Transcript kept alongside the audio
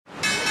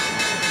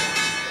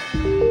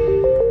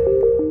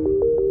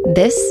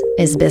This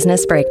is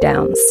Business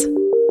Breakdowns.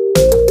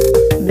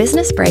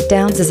 Business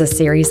Breakdowns is a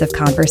series of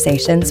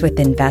conversations with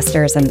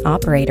investors and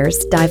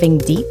operators diving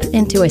deep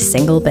into a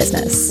single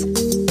business.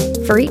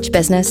 For each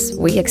business,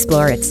 we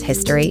explore its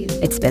history,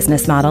 its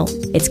business model,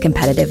 its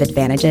competitive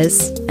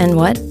advantages, and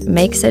what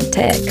makes it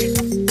tick.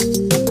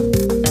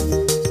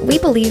 We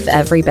believe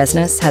every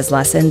business has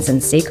lessons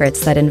and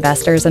secrets that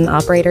investors and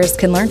operators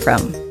can learn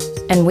from,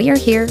 and we are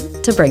here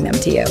to bring them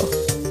to you.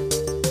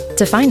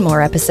 To find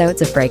more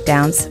episodes of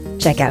Breakdowns,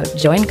 check out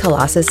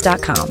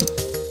joincolossus.com.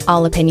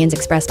 All opinions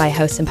expressed by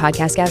hosts and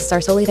podcast guests are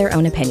solely their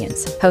own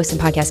opinions. Hosts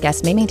and podcast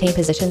guests may maintain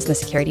positions in the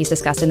securities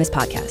discussed in this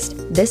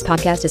podcast. This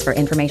podcast is for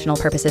informational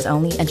purposes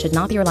only and should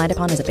not be relied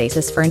upon as a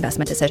basis for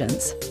investment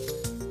decisions.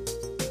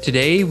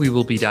 Today, we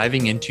will be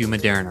diving into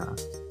Moderna.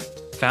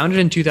 Founded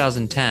in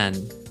 2010,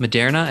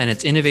 Moderna and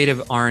its innovative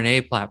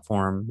RNA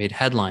platform made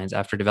headlines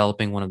after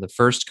developing one of the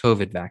first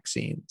COVID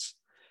vaccines.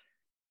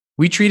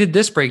 We treated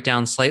this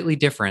breakdown slightly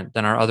different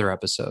than our other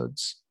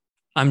episodes.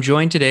 I'm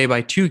joined today by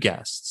two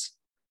guests.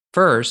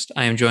 First,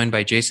 I am joined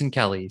by Jason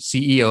Kelly,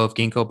 CEO of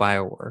Ginkgo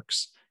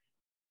Bioworks.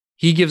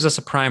 He gives us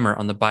a primer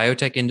on the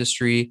biotech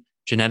industry,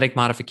 genetic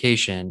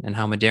modification, and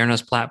how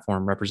Moderna's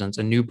platform represents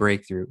a new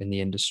breakthrough in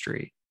the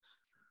industry.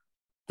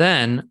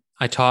 Then,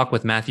 I talk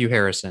with Matthew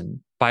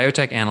Harrison,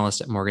 biotech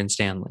analyst at Morgan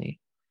Stanley.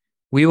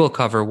 We will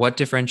cover what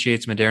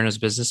differentiates Moderna's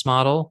business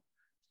model,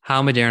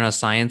 how Moderna's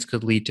science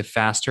could lead to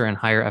faster and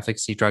higher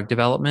efficacy drug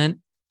development,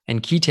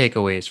 and key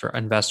takeaways for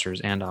investors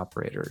and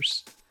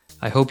operators.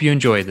 I hope you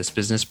enjoy this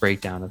business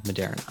breakdown of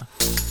Moderna.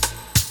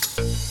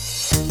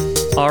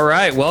 All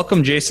right,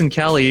 welcome Jason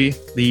Kelly,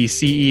 the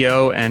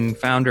CEO and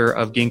founder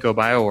of Ginkgo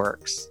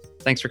Bioworks.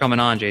 Thanks for coming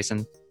on,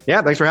 Jason.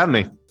 Yeah, thanks for having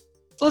me.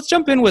 So let's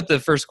jump in with the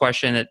first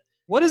question.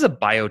 What is a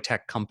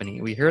biotech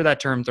company? We hear that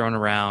term thrown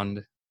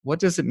around. What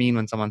does it mean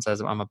when someone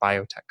says, I'm a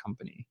biotech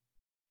company?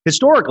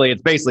 Historically,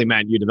 it's basically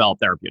meant you develop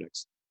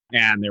therapeutics.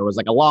 And there was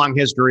like a long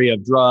history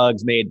of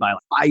drugs made by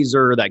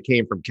Pfizer that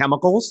came from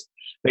chemicals.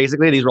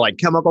 Basically, these were like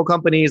chemical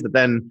companies that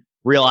then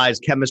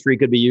realized chemistry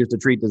could be used to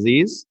treat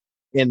disease.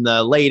 In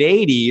the late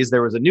 80s,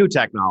 there was a new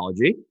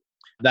technology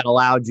that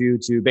allowed you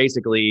to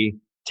basically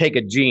take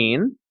a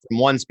gene from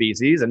one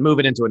species and move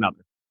it into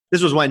another.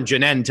 This was when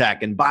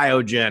Genentech and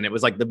Biogen, it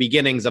was like the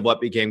beginnings of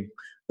what became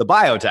the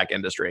biotech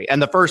industry.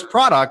 And the first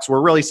products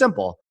were really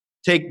simple.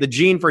 Take the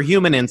gene for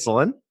human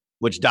insulin,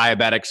 which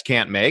diabetics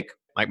can't make.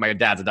 Like my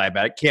dad's a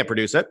diabetic, can't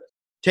produce it.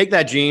 Take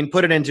that gene,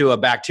 put it into a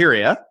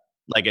bacteria,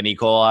 like an E.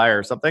 coli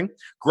or something,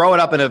 grow it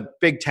up in a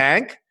big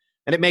tank,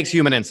 and it makes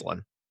human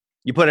insulin.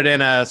 You put it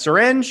in a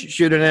syringe,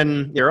 shoot it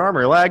in your arm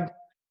or your leg,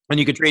 and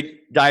you could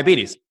treat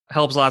diabetes.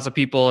 Helps lots of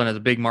people and it's a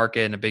big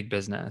market and a big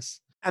business.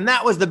 And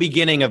that was the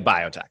beginning of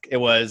biotech. It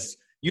was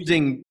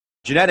using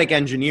genetic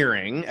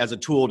engineering as a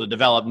tool to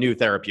develop new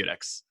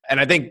therapeutics. And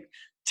I think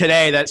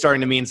today that's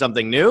starting to mean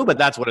something new, but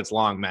that's what it's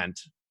long meant.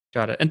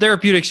 Got it. And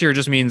therapeutics here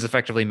just means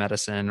effectively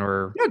medicine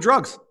or... Yeah,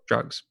 drugs.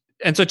 Drugs.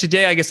 And so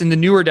today, I guess in the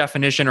newer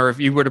definition, or if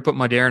you were to put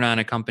Moderna in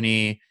a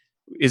company,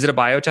 is it a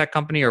biotech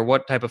company or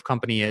what type of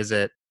company is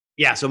it?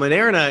 Yeah, so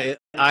Moderna,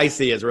 I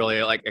see as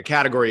really like a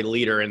category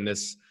leader in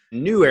this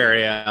new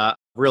area,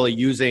 really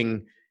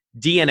using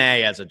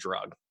DNA as a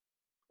drug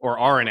or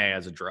RNA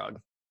as a drug.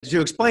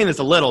 To explain this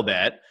a little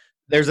bit,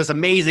 there's this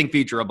amazing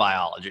feature of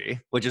biology,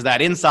 which is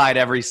that inside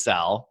every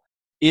cell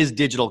is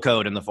digital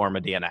code in the form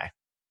of DNA.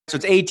 So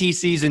it's A, T,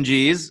 C's, and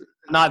G's,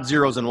 not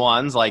zeros and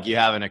ones like you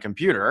have in a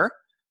computer.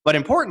 But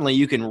importantly,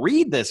 you can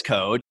read this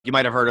code. You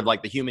might have heard of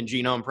like the Human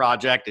Genome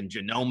Project and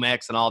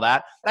genomics and all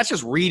that. That's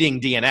just reading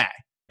DNA.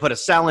 Put a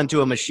cell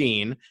into a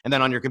machine, and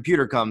then on your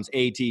computer comes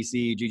A, T,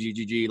 C, G, G,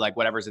 G, G, like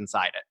whatever's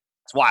inside it.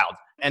 It's wild.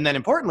 And then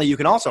importantly, you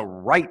can also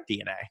write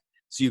DNA.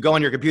 So you go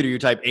on your computer, you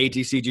type A,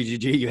 T, C, G, G,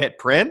 G, you hit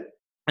print,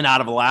 and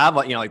out of a lab,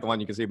 like the one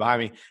you can see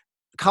behind me,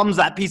 comes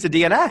that piece of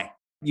DNA.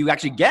 You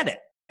actually get it.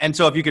 And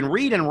so if you can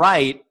read and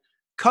write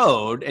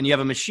code and you have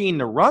a machine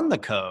to run the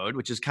code,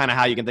 which is kind of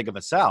how you can think of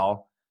a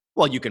cell,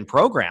 well, you can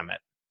program it.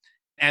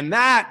 And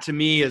that to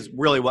me is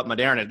really what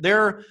Moderna is.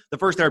 They're the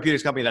first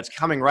therapeutics company that's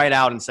coming right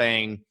out and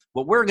saying,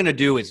 what we're going to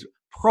do is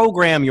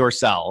program your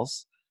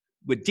cells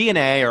with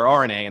DNA or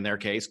RNA, in their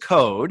case,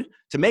 code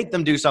to make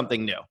them do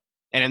something new.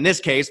 And in this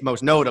case,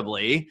 most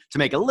notably, to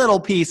make a little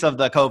piece of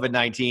the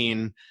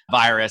COVID-19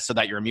 virus so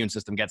that your immune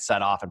system gets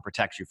set off and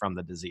protects you from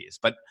the disease.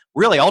 But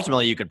really,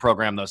 ultimately, you could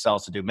program those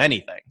cells to do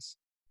many things.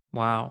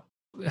 Wow.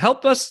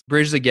 Help us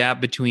bridge the gap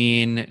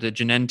between the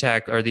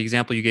Genentech or the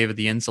example you gave of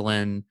the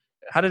insulin.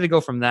 How did it go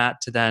from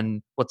that to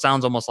then what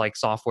sounds almost like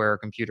software or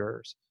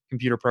computer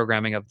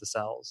programming of the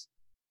cells?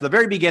 The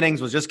very beginnings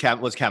was just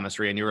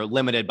chemistry, and you were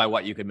limited by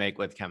what you could make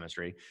with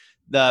chemistry.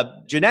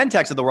 The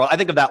Genentechs of the world, I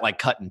think of that like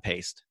cut and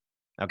paste.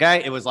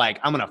 Okay? It was like,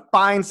 I'm going to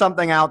find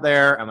something out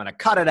there, I'm going to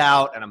cut it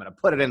out, and I'm going to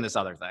put it in this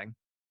other thing.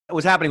 It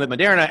was happening with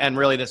Moderna, and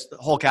really this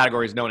whole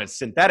category is known as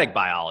synthetic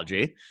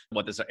biology,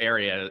 what this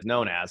area is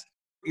known as.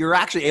 You're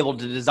actually able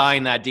to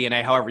design that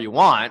DNA however you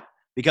want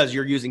because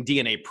you're using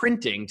DNA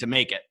printing to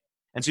make it.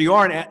 And so you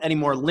aren't any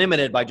more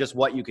limited by just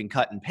what you can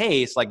cut and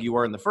paste like you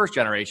were in the first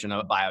generation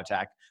of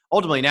biotech.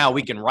 Ultimately, now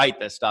we can write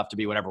this stuff to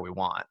be whatever we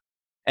want.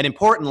 And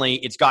importantly,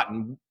 it's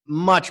gotten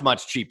much,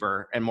 much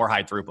cheaper and more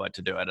high throughput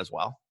to do it as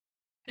well.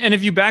 And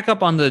if you back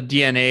up on the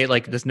DNA,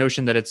 like this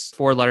notion that it's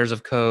 4 letters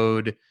of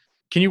code,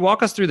 can you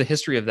walk us through the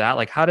history of that?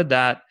 Like, how did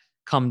that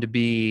come to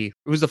be?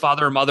 Who's the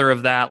father or mother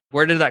of that?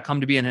 Where did that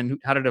come to be? And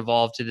how did it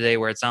evolve to today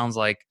where it sounds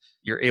like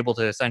you're able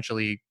to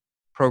essentially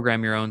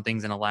program your own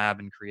things in a lab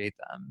and create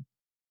them?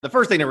 The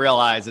first thing to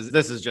realize is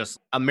this is just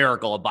a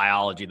miracle of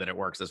biology that it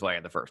works this way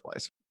in the first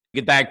place.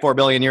 You get back 4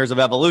 billion years of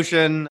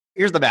evolution.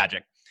 Here's the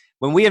magic.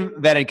 When we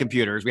invented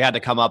computers, we had to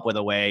come up with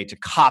a way to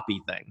copy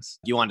things.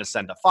 You wanted to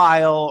send a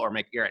file or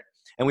make it.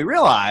 And we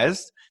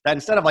realized that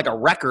instead of like a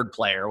record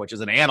player, which is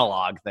an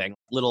analog thing,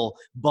 little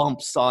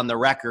bumps on the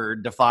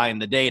record define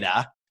the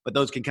data, but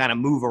those can kind of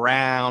move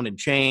around and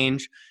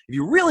change. If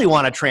you really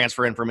want to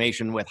transfer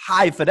information with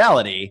high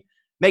fidelity,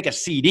 make a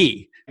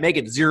CD, make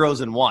it zeros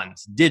and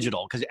ones,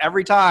 digital, because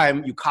every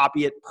time you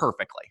copy it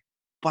perfectly.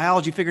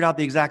 Biology figured out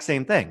the exact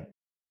same thing.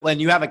 When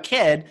you have a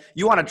kid,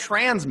 you want to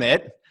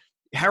transmit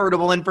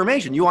heritable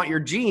information. You want your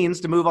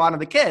genes to move on to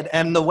the kid.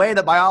 And the way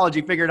that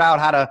biology figured out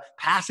how to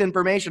pass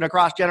information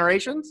across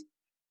generations,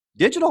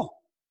 digital,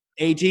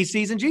 A, T,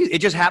 C's, and G's. It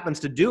just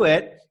happens to do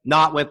it,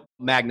 not with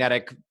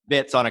magnetic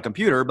bits on a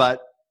computer,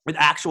 but with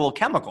actual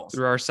chemicals.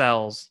 Through our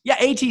cells. Yeah,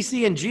 A, T,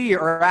 C, and G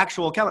are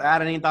actual chemicals.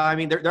 Adenine,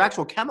 thymine, they're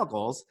actual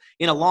chemicals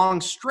in a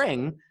long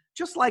string,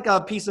 just like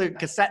a piece of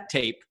cassette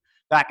tape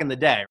back in the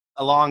day,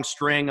 a long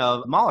string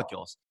of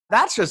molecules.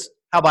 That's just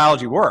how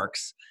biology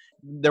works.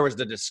 There was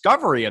the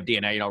discovery of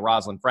DNA,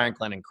 Rosalind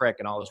Franklin and Crick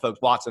and all those folks,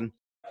 Watson,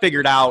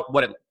 figured out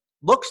what it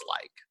looks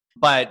like,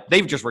 but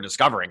they just were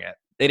discovering it.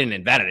 They didn't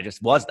invent it. It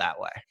just was that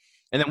way.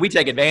 And then we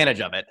take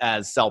advantage of it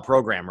as cell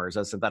programmers,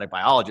 as synthetic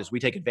biologists. We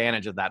take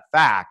advantage of that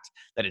fact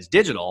that it's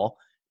digital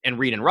and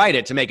read and write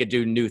it to make it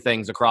do new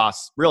things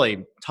across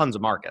really tons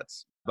of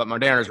markets. But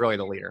Moderna is really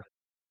the leader.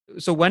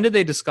 So when did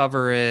they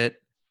discover it?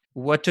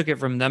 What took it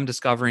from them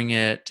discovering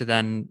it to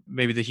then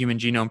maybe the Human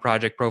Genome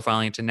Project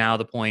profiling to now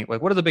the point?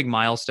 Like, what are the big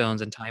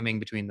milestones and timing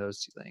between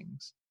those two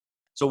things?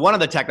 So one of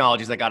the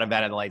technologies that got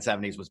invented in the late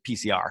 70s was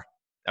PCR.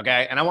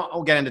 Okay. And I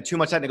won't get into too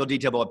much technical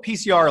detail, but what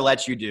PCR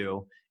lets you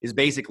do is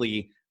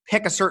basically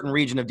pick a certain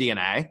region of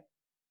DNA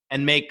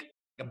and make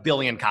 1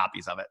 billion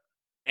copies of it.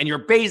 And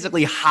you're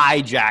basically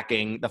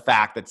hijacking the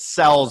fact that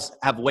cells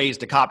have ways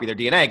to copy their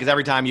DNA, because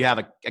every time you have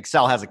a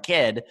cell has a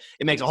kid,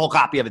 it makes a whole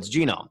copy of its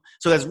genome.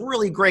 So there's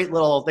really great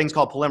little things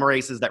called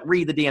polymerases that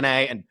read the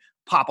DNA and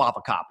pop off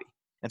a copy.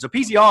 And so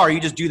PCR, you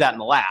just do that in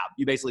the lab.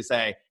 You basically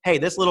say, hey,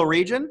 this little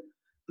region,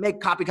 make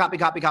copy, copy,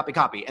 copy, copy,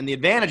 copy. And the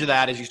advantage of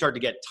that is you start to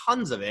get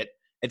tons of it.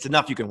 It's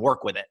enough you can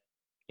work with it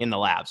in the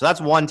lab. So that's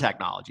one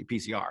technology,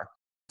 PCR.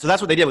 So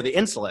that's what they did with the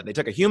insulin. They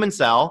took a human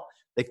cell.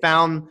 They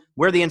found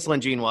where the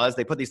insulin gene was.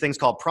 They put these things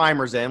called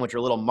primers in, which are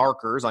little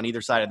markers on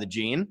either side of the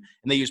gene.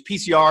 And they use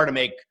PCR to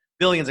make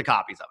billions of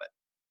copies of it.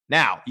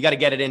 Now, you got to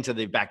get it into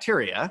the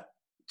bacteria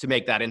to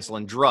make that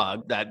insulin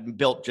drug that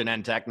built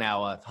Genentech,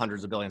 now a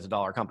hundreds of billions of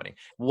dollar company.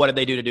 What did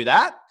they do to do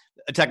that?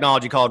 A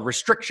technology called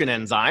restriction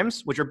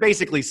enzymes, which are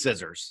basically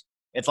scissors.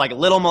 It's like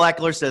little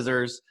molecular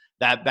scissors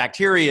that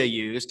bacteria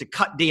use to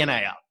cut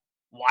DNA up.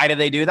 Why do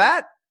they do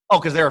that? Oh,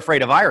 because they're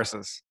afraid of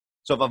viruses.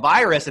 So if a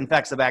virus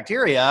infects the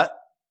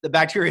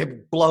bacteria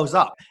blows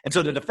up. And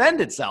so to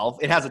defend itself,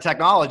 it has a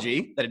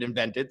technology that it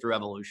invented through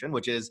evolution,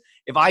 which is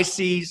if I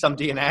see some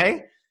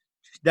DNA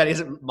that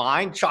isn't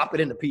mine, chop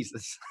it into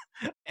pieces.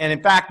 And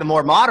in fact, the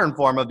more modern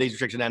form of these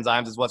restriction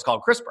enzymes is what's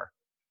called CRISPR.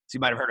 So you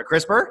might have heard of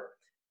CRISPR.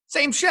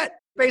 Same shit.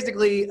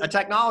 Basically, a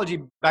technology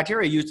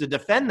bacteria use to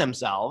defend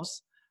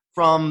themselves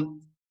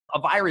from a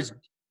virus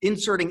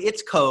inserting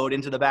its code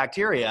into the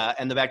bacteria,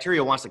 and the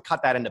bacteria wants to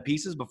cut that into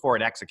pieces before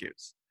it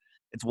executes.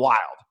 It's wild.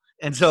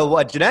 And so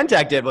what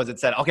Genentech did was it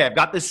said, okay, I've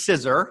got this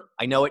scissor.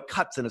 I know it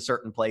cuts in a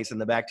certain place in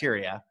the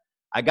bacteria.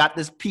 I got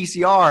this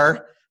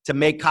PCR to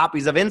make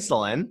copies of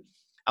insulin.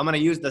 I'm going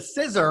to use the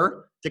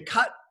scissor to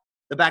cut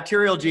the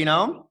bacterial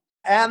genome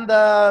and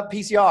the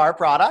PCR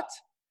product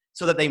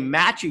so that they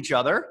match each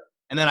other.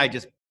 And then I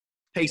just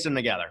paste them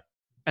together.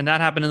 And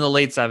that happened in the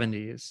late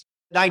 70s.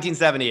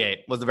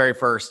 1978 was the very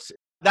first.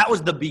 That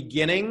was the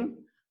beginning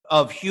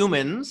of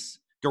humans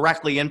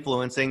directly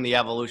influencing the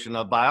evolution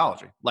of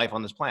biology, life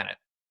on this planet.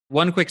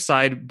 One quick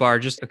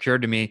sidebar just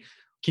occurred to me.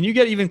 Can you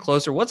get even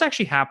closer? What's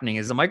actually happening?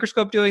 Is the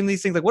microscope doing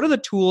these things? Like, what are the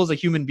tools a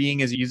human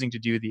being is using to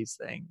do these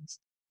things?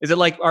 Is it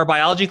like our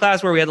biology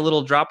class where we had a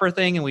little dropper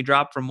thing and we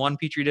dropped from one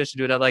petri dish to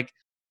do it at like...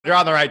 You're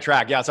on the right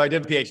track. Yeah. So I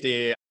did a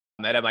PhD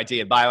at MIT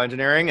in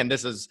bioengineering. And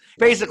this is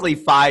basically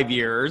 5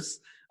 years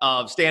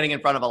of standing in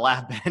front of a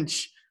lab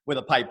bench with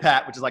a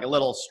pipette, which is like a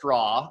little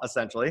straw,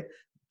 essentially,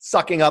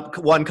 sucking up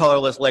one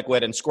colorless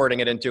liquid and squirting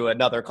it into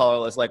another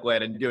colorless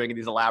liquid and doing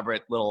these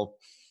elaborate little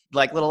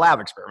lab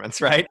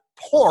experiments, right?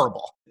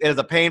 Horrible. It is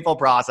a painful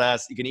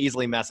process. You can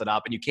easily mess it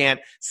up and you can't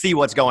see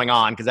what's going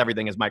on because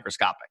everything is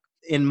microscopic.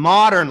 In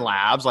modern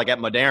labs, like at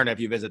Moderna, if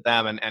you visit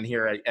them and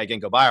here at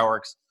Ginkgo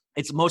Bioworks,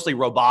 it's mostly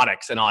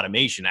robotics and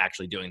automation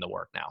actually doing the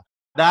work now.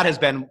 That has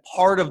been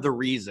part of the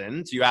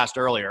reason. So you asked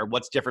earlier,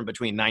 what's different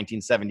between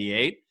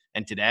 1978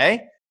 and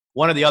today?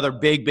 One of the other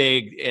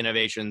big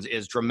innovations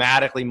is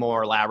dramatically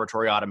more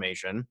laboratory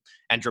automation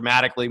and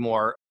dramatically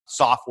more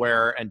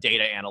software and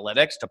data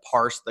analytics to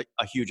parse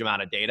a huge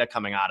amount of data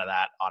coming out of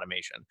that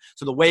automation.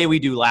 So the way we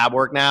do lab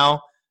work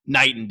now,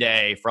 night and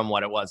day from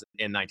what it was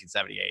in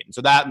 1978. And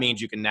so that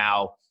means you can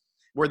now,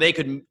 where they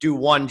could do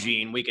one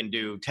gene, we can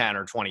do 10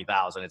 or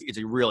 20,000. It's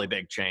a really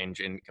big change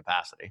in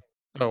capacity.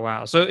 Oh,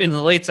 wow. So in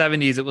the late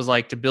 70s, it was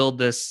like to build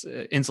this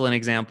insulin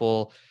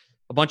example,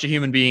 a bunch of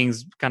human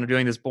beings kind of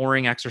doing this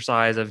boring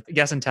exercise of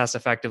guess and test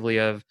effectively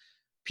of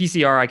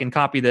PCR, I can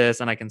copy this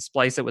and I can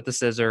splice it with the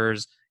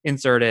scissors,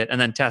 insert it, and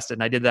then test it.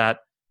 And I did that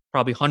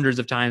probably hundreds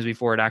of times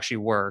before it actually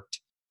worked.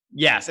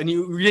 Yes, and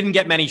you didn't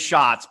get many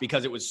shots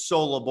because it was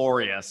so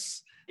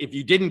laborious. If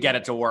you didn't get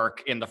it to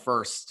work in the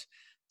first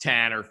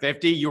 10 or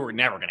 50, you were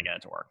never going to get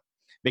it to work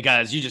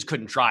because you just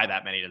couldn't try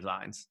that many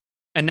designs.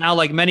 And now,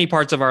 like many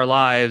parts of our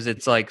lives,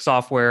 it's like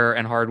software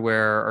and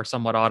hardware are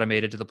somewhat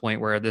automated to the point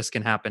where this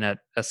can happen at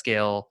a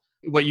scale.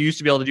 What you used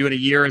to be able to do in a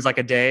year is like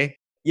a day.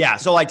 Yeah.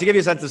 So like to give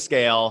you a sense of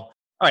scale,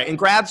 all right, in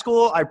grad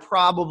school, I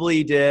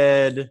probably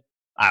did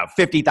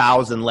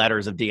 50,000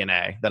 letters of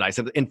DNA that I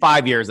said in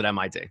 5 years at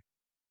MIT.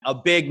 A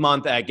big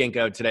month at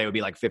Ginkgo today would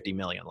be like 50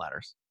 million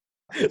letters.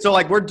 So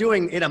like we're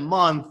doing in a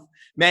month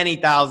many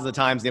thousands of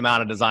times the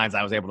amount of designs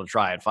I was able to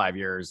try at 5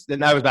 years.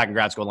 And I was back in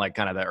grad school in like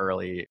kind of the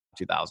early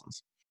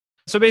 2000s.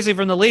 So basically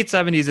from the late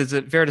 70s, is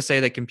it fair to say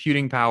that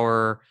computing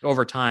power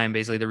over time,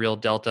 basically the real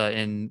delta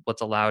in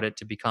what's allowed it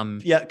to become?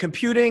 Yeah,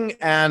 computing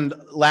and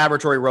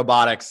laboratory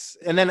robotics,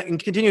 and then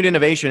continued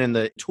innovation in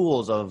the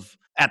tools of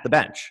at the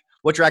bench.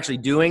 What you're actually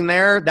doing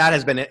there, that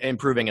has been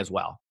improving as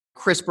well.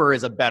 CRISPR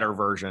is a better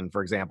version,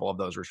 for example, of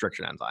those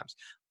restriction enzymes.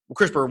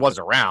 CRISPR was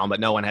around, but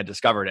no one had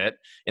discovered it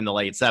in the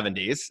late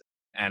 70s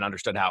and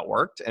understood how it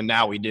worked. And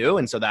now we do.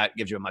 And so that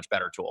gives you a much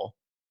better tool.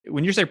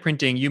 When you say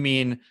printing, you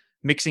mean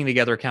mixing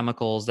together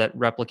chemicals that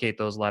replicate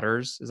those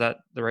letters. Is that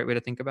the right way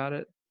to think about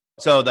it?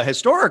 So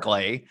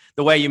historically,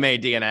 the way you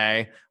made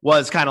DNA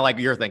was kind of like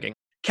you're thinking,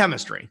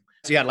 chemistry.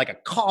 So you had like a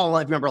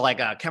column. If you remember like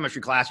a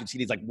chemistry class, you'd see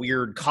these like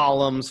weird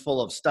columns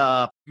full of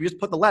stuff. You just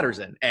put the letters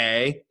in,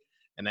 A,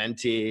 and then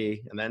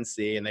T, and then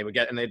C, and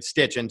they'd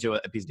stitch into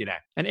a piece of DNA.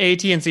 And A,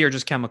 T, and C are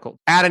just chemical.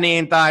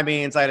 Adenine,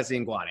 thymine,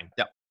 cytosine, guanine.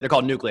 Yep. They're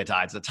called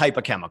nucleotides, a type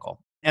of chemical.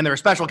 And they're a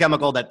special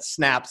chemical that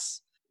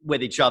snaps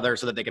with each other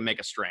so that they can make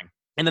a string.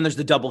 And then there's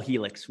the double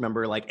helix.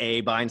 Remember, like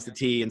A binds to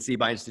T and C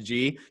binds to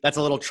G. That's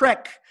a little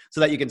trick so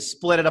that you can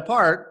split it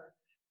apart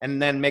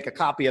and then make a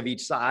copy of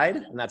each side.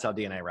 And that's how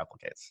DNA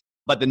replicates.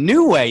 But the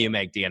new way you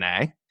make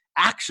DNA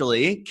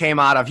actually came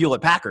out of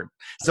Hewlett-Packard.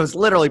 So it's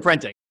literally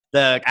printing.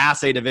 The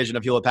assay division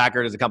of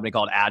Hewlett-Packard is a company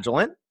called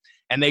Agilent.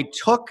 And they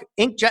took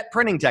inkjet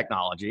printing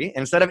technology. And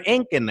instead of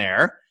ink in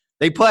there,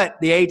 they put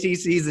the A, T,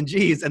 C's, and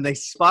G's, and they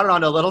spot it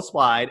onto a little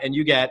slide. And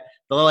you get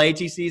the little A,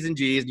 T, C's, and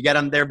G's. You get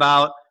them, they're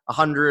about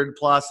 100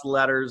 plus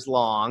letters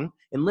long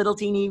in little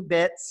teeny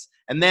bits.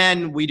 And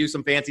then we do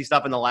some fancy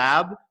stuff in the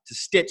lab to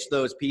stitch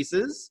those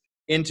pieces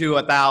into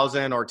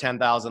 1,000 or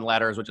 10,000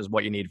 letters, which is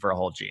what you need for a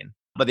whole gene.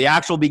 But the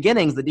actual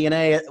beginnings, the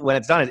DNA, when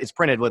it's done, it's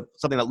printed with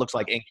something that looks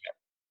like ink.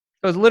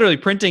 So it's literally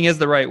printing is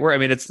the right word. I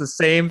mean, it's the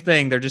same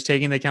thing. They're just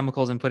taking the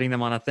chemicals and putting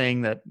them on a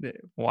thing that,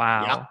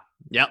 wow.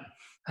 Yep.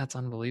 That's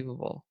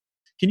unbelievable.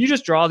 Can you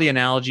just draw the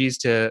analogies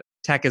to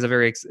tech as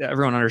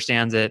everyone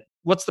understands it?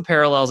 What's the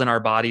parallels in our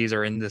bodies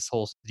or in this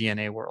whole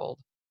DNA world?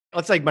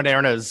 Let's take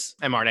Moderna's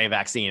mRNA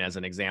vaccine as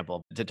an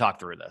example to talk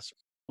through this.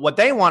 What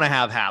they want to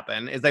have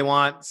happen is they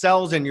want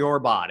cells in your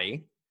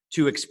body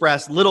to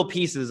express little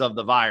pieces of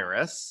the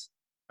virus.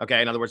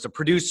 Okay, in other words, to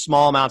produce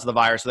small amounts of the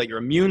virus so that your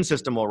immune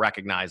system will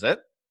recognize it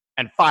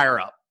and fire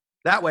up.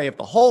 That way, if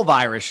the whole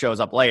virus shows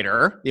up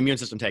later, the immune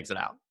system takes it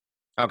out.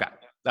 Okay,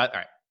 all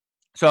right.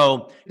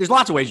 So there's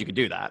lots of ways you could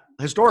do that.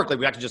 Historically,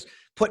 we have to just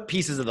put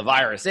pieces of the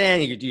virus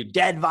in. You could do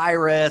dead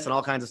virus and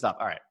all kinds of stuff.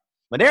 All right.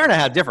 Moderna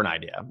had a different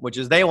idea, which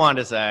is they wanted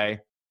to say,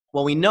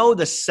 well, we know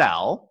the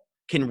cell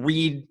can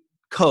read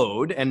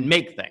code and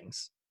make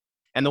things.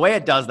 And the way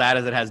it does that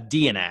is it has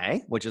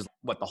DNA, which is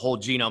what the whole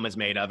genome is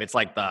made of. It's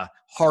like the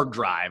hard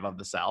drive of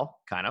the cell,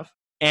 kind of.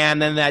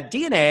 And then that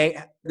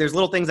DNA, there's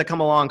little things that come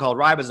along called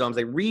ribosomes.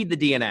 They read the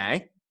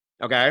DNA,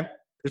 okay?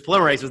 There's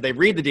polymerases. They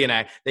read the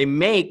DNA. They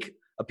make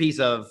a piece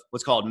of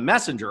what's called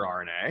messenger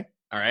RNA,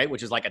 all right,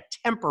 which is like a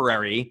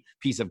temporary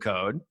piece of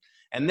code.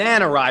 And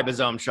then a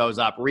ribosome shows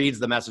up, reads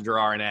the messenger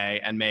RNA,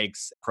 and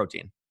makes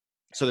protein.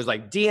 So there's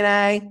like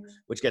DNA,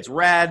 which gets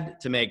read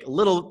to make a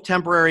little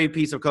temporary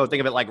piece of code.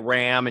 Think of it like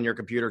RAM in your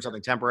computer,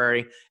 something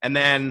temporary. And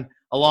then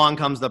along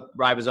comes the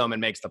ribosome and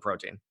makes the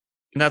protein.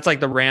 And that's like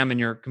the RAM in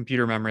your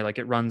computer memory, like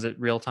it runs at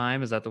real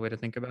time. Is that the way to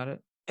think about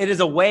it? It is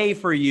a way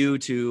for you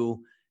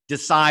to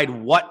decide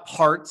what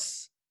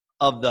parts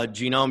of the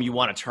genome you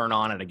want to turn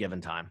on at a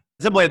given time.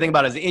 The simple way to think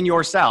about it is in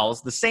your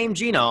cells, the same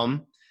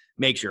genome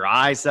makes your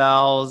eye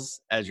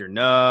cells as your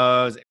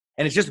nose.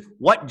 And it's just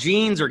what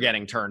genes are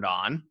getting turned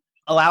on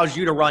allows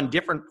you to run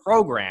different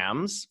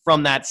programs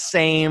from that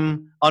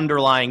same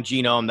underlying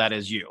genome that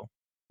is you.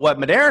 What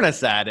Moderna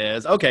said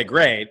is, okay,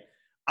 great.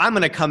 I'm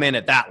going to come in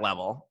at that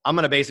level. I'm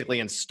going to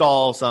basically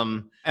install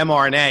some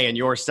mRNA in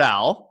your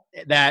cell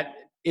that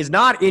is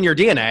not in your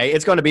DNA.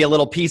 It's going to be a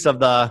little piece of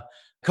the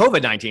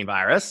COVID-19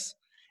 virus.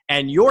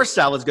 And your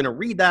cell is going to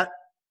read that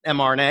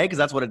mRNA because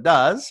that's what it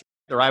does.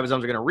 The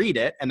ribosomes are going to read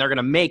it, and they're going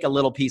to make a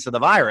little piece of the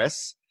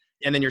virus.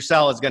 And then your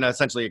cell is going to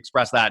essentially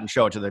express that and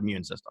show it to the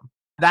immune system.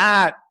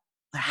 That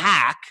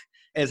hack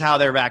is how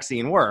their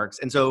vaccine works.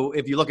 And so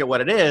if you look at what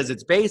it is,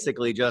 it's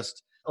basically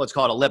just, let's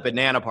call it a lipid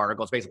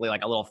nanoparticle. It's basically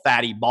like a little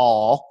fatty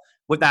ball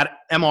with that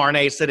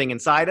mRNA sitting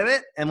inside of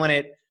it. And when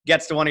it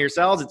gets to one of your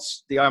cells,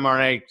 it's the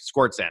mRNA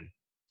squirts in,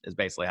 is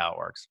basically how it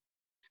works.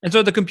 And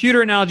so the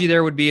computer analogy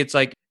there would be, it's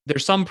like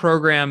there's some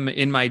program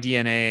in my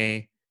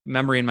DNA,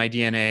 memory in my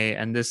DNA,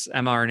 and this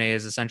mRNA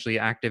is essentially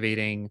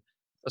activating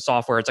a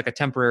software. It's like a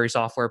temporary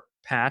software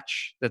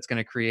patch that's going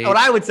to create. What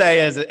I would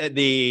say is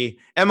the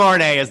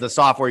mRNA is the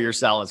software your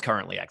cell is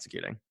currently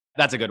executing.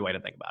 That's a good way to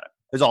think about it.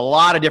 There's a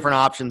lot of different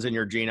options in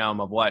your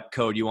genome of what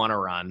code you want to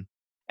run.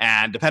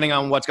 And depending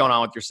on what's going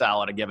on with your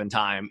cell at a given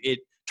time, it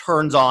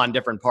turns on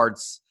different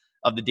parts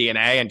of the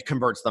DNA and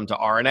converts them to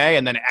RNA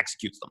and then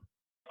executes them.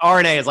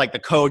 RNA is like the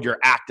code you're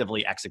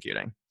actively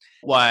executing.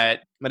 What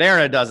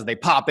Moderna does is they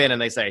pop in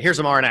and they say, here's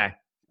some RNA,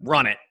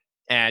 run it.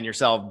 And your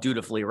cell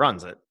dutifully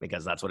runs it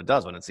because that's what it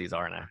does when it sees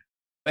RNA.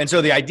 And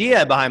so the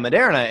idea behind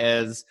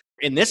Moderna is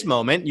in this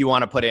moment, you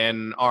want to put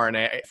in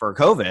RNA for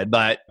COVID,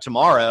 but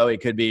tomorrow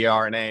it could be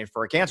RNA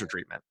for a cancer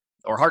treatment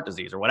or heart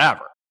disease or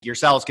whatever. Your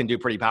cells can do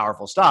pretty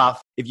powerful stuff.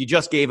 If you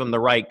just gave them the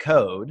right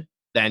code,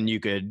 then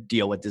you could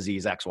deal with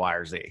disease X, Y,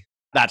 or Z.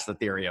 That's the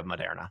theory of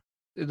Moderna.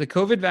 The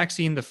COVID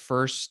vaccine, the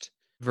first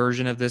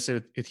version of this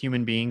with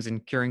human beings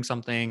and curing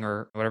something,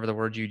 or whatever the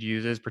word you'd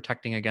use is,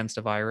 protecting against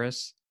a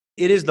virus?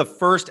 It is the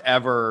first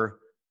ever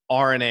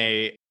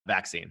RNA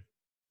vaccine.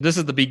 This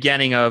is the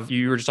beginning of,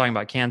 you were just talking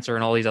about cancer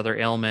and all these other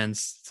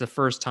ailments. It's the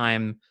first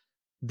time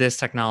this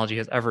technology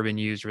has ever been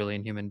used really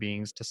in human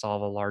beings to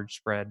solve a large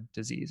spread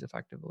disease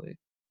effectively.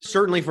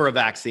 Certainly for a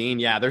vaccine,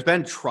 yeah. There's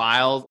been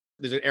trials.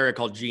 There's an area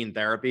called gene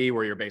therapy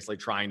where you're basically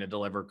trying to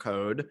deliver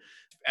code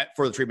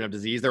for the treatment of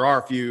disease. There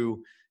are a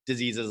few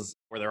diseases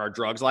where there are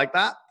drugs like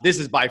that. This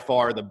is by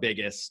far the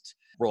biggest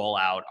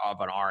rollout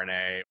of an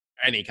RNA,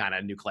 any kind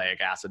of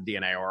nucleic acid,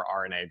 DNA or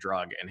RNA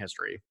drug in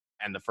history,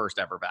 and the first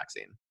ever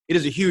vaccine. It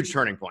is a huge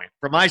turning point.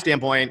 From my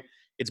standpoint,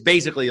 it's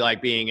basically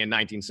like being in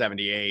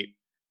 1978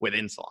 with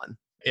insulin,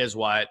 is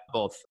what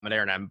both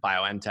Moderna and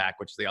BioNTech,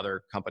 which is the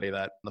other company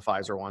that the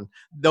Pfizer one,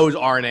 those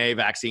RNA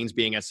vaccines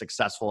being as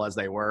successful as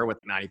they were with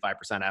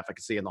 95%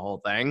 efficacy in the whole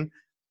thing.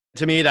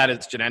 To me, that is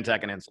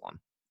Genentech and insulin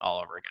all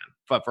over again,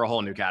 but for a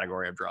whole new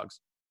category of drugs.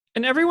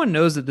 And everyone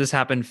knows that this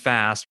happened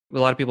fast. A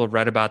lot of people have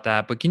read about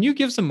that, but can you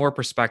give some more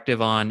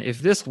perspective on if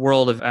this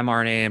world of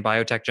mRNA and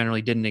biotech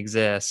generally didn't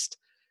exist,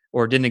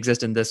 or didn't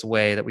exist in this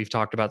way that we've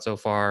talked about so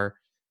far,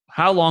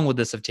 how long would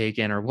this have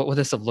taken, or what would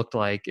this have looked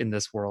like in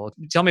this world?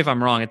 Tell me if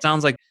I'm wrong. It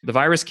sounds like the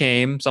virus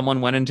came,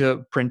 someone went into a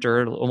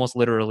printer, almost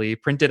literally,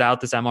 printed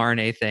out this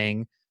mRNA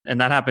thing, and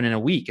that happened in a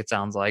week, it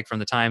sounds like, from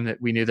the time that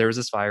we knew there was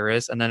this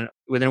virus. And then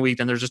within a week,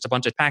 then there's just a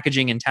bunch of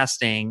packaging and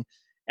testing.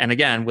 And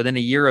again, within a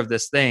year of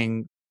this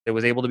thing, it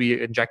was able to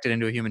be injected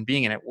into a human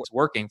being, and it was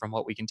working from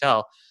what we can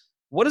tell.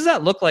 What does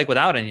that look like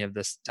without any of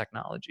this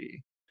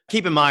technology?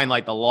 Keep in mind,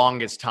 like the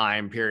longest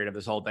time period of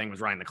this whole thing was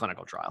running the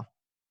clinical trial.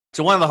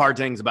 So one of the hard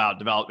things about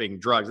developing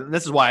drugs, and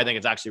this is why I think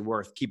it's actually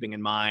worth keeping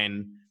in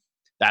mind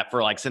that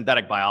for like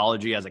synthetic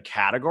biology as a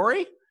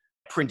category,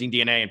 printing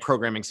DNA and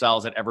programming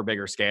cells at ever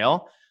bigger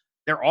scale,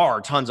 there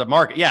are tons of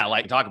market. Yeah,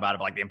 like talk about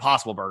it, like the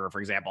Impossible Burger, for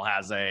example,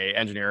 has a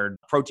engineered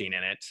protein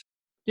in it.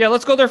 Yeah,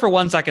 let's go there for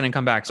 1 second and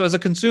come back. So as a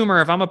consumer,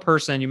 if I'm a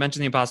person, you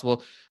mentioned the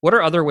Impossible, what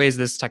are other ways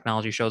this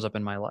technology shows up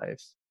in my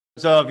life?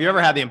 So if you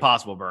ever had the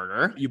Impossible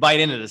Burger, you bite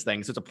into this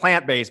thing. So it's a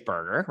plant-based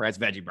burger, right? It's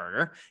a veggie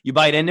burger. You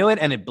bite into it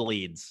and it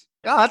bleeds.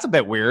 Oh, that's a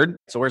bit weird.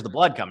 So where's the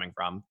blood coming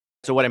from?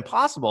 So what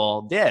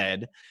Impossible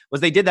did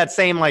was they did that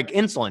same like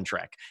insulin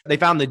trick. They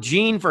found the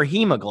gene for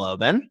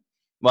hemoglobin,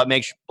 what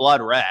makes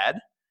blood red,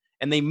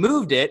 and they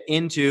moved it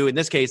into, in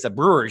this case, a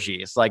brewer's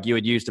yeast like you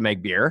would use to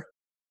make beer.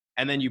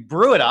 And then you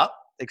brew it up,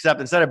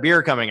 except instead of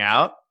beer coming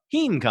out,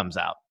 heme comes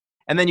out.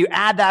 And then you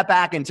add that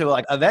back into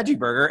like a veggie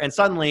burger, and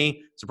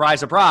suddenly, surprise,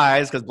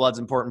 surprise, because blood's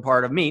an important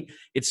part of meat,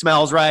 it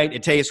smells right,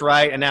 it tastes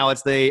right, and now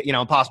it's the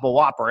Impossible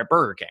Whopper at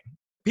Burger King.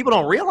 People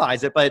don't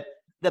realize it, but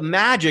the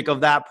magic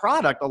of that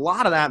product, a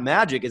lot of that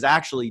magic is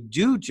actually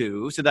due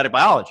to synthetic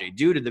biology,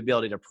 due to the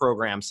ability to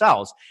program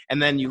cells.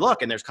 And then you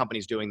look, and there's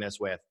companies doing this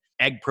with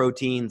egg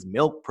proteins,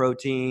 milk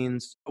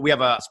proteins. We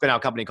have a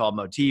spin-out company called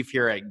Motif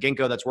here at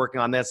Ginkgo that's working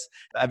on this.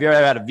 Have you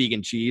ever had a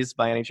vegan cheese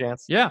by any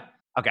chance? Yeah.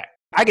 Okay.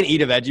 I can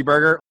eat a veggie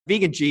burger.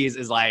 Vegan cheese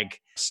is like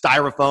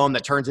styrofoam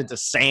that turns into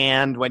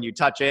sand when you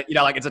touch it.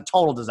 Like it's a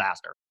total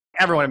disaster.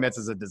 Everyone admits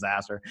it's a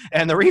disaster.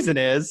 And the reason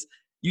is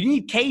you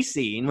need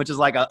casein, which is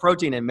like a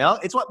protein in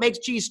milk. It's what makes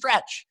cheese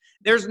stretch.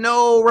 There's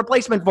no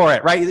replacement for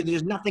it, right?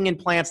 There's nothing in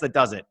plants that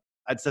does it.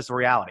 It's just a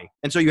reality.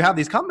 And so you have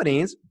these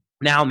companies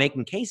now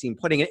making casein,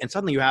 putting it, and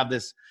suddenly you have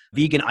this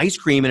vegan ice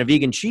cream and a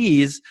vegan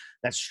cheese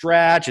that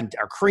stretch and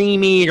are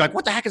creamy. You're like,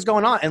 what the heck is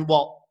going on? And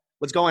well,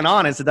 what's going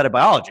on is synthetic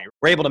biology.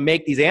 We're able to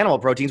make these animal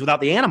proteins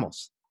without the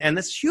animals. And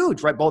that's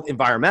huge, right? Both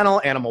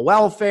environmental, animal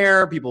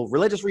welfare, people,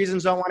 religious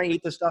reasons don't want to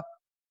eat this stuff.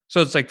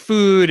 So it's like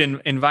food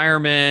and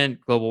environment,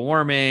 global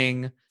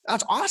warming.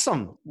 That's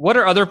awesome. What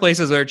are other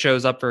places where it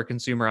shows up for a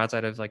consumer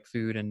outside of like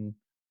food and...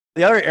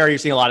 The other area you're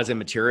seeing a lot is in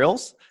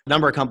materials. A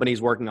number of companies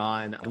working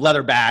on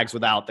leather bags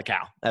without the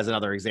cow, as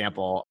another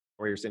example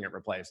where you're seeing it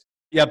replaced.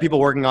 You have people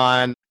working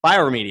on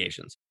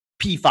bioremediations,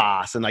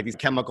 PFAS, and like these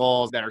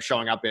chemicals that are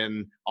showing up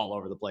in all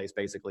over the place,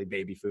 basically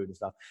baby food and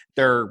stuff.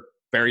 They're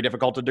very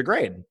difficult to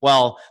degrade.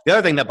 Well, the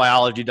other thing that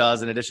biology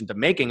does, in addition to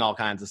making all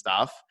kinds of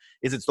stuff,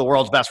 is it's the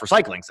world's best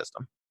recycling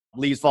system.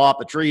 Leaves fall off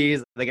the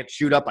trees, they get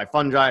chewed up by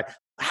fungi.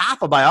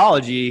 Half of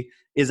biology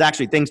is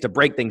actually things to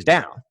break things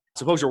down.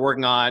 Suppose you're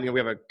working on, we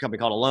have a company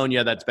called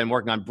Alonia that's been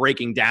working on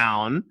breaking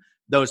down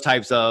those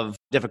types of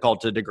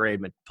difficult to degrade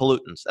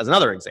pollutants, as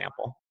another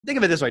example. Think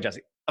of it this way,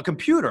 Jesse. A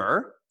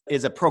computer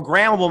is a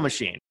programmable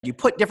machine. You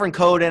put different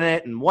code in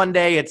it, and one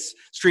day it's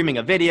streaming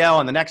a video,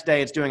 and the next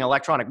day it's doing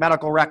electronic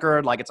medical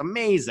record. Like, it's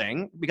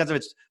amazing because of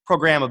its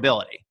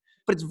programmability.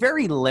 But it's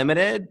very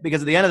limited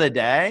because at the end of the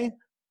day,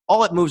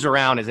 all it moves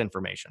around is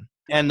information.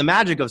 And the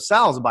magic of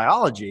cells and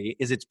biology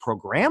is it's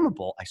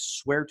programmable. I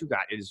swear to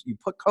God, it is, you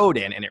put code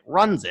in and it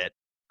runs it,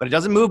 but it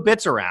doesn't move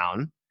bits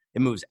around.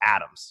 It moves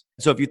atoms.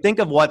 So if you think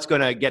of what's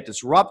going to get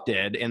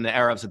disrupted in the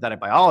era of synthetic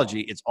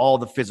biology, it's all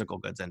the physical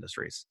goods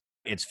industries.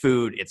 It's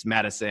food, it's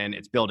medicine,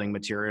 it's building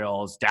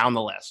materials, down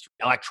the list.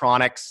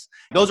 Electronics.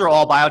 Those are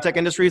all biotech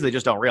industries. They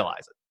just don't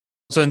realize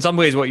it. So in some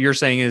ways, what you're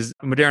saying is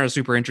Moderna is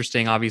super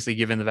interesting, obviously,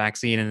 given the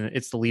vaccine, and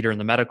it's the leader in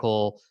the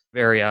medical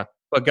area.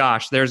 But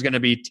gosh, there's going to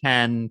be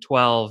 10,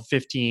 12,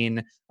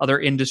 15 other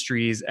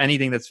industries,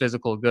 anything that's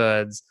physical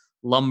goods,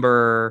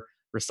 lumber,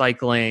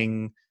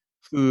 recycling,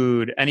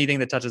 food, anything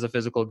that touches a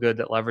physical good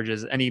that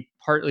leverages any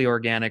partly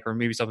organic or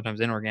maybe sometimes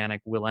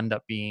inorganic will end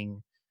up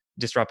being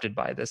disrupted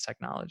by this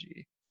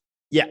technology.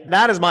 Yeah,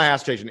 that is my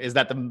aspiration, is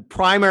that the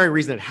primary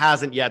reason it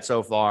hasn't yet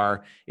so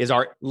far is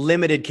our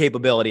limited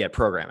capability at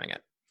programming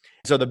it.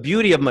 So the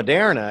beauty of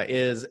Moderna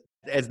is,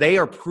 as they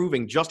are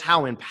proving just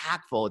how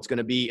impactful it's going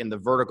to be in the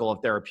vertical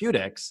of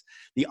therapeutics,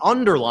 the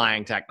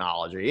underlying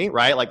technology,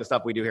 right, like the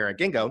stuff we do here at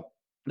Ginkgo,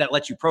 that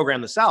lets you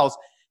program the cells,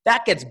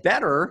 that gets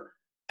better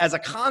as a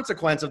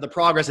consequence of the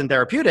progress in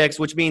therapeutics,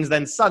 which means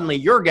then suddenly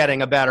you're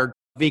getting a better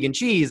vegan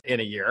cheese in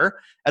a year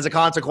as a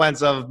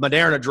consequence of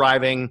Moderna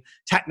driving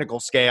technical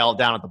scale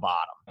down at the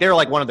bottom. They're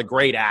like one of the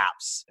great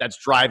apps that's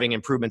driving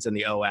improvements in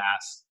the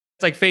OS.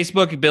 It's like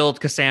Facebook built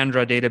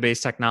Cassandra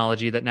database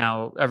technology that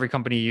now every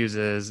company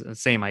uses.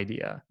 Same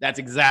idea. That's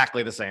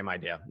exactly the same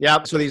idea.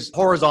 Yeah. So these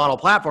horizontal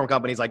platform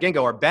companies like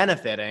Ginkgo are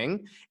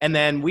benefiting, and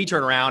then we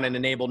turn around and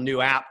enable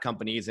new app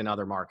companies in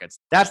other markets.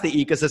 That's the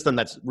ecosystem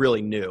that's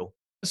really new.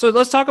 So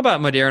let's talk about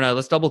Moderna.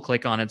 Let's double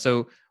click on it.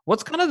 So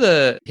what's kind of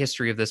the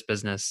history of this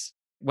business?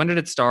 When did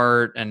it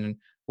start and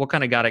what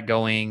kind of got it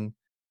going?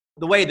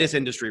 The way this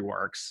industry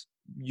works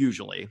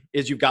usually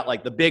is you've got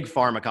like the big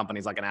pharma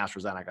companies like an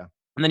AstraZeneca.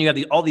 And then you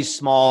have all these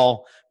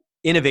small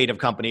innovative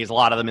companies, a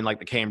lot of them in like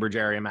the Cambridge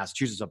area,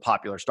 Massachusetts, a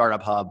popular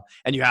startup hub.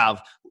 And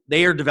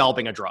they are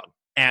developing a drug.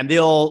 And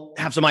they'll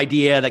have some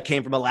idea that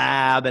came from a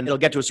lab, and they'll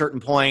get to a certain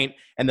point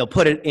and they'll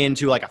put it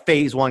into like a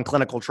phase 1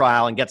 clinical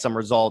trial and get some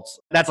results.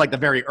 That's like the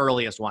very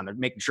earliest one. They're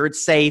making sure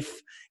it's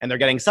safe and they're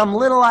getting some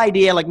little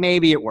idea like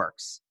maybe it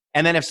works.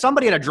 And then if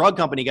somebody at a drug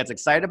company gets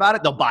excited about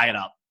it, they'll buy it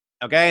up.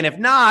 Okay. And if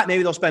not,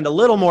 maybe they'll spend a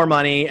little more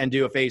money and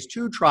do a phase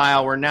 2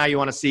 trial where now you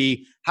want to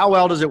see how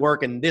well does it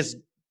work in this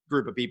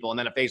group of people. And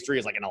then a phase 3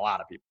 is like in a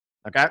lot of people.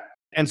 Okay.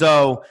 And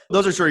so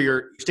those are sort of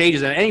your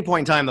stages. And at any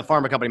point in time, the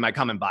pharma company might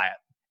come and buy it.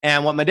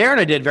 And what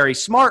Moderna did very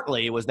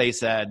smartly was they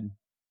said,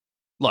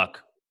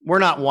 look, we're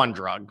not one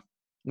drug.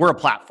 We're a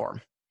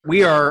platform.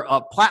 We are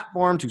a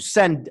platform to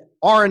send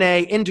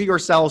RNA into your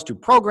cells to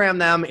program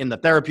them in the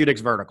therapeutics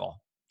vertical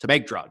to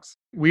make drugs.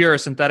 We are a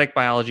synthetic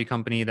biology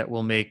company that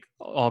will make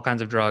all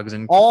kinds of drugs.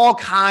 And all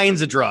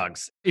kinds of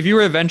drugs. If you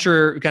were a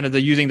venture, kind of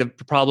using the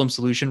problem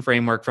solution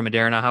framework from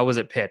Moderna, how was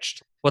it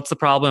pitched? What's the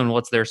problem and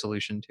what's their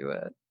solution to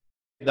it?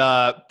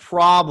 The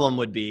problem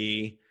would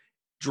be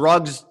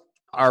drugs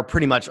are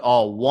pretty much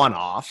all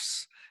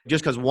one-offs.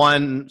 Just because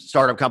one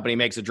startup company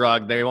makes a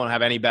drug, they won't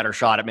have any better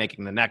shot at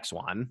making the next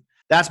one.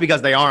 That's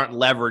because they aren't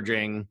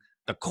leveraging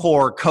the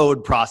core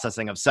code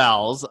processing of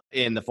cells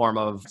in the form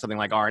of something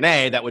like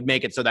RNA that would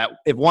make it so that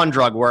if one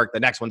drug worked, the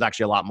next one's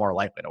actually a lot more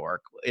likely to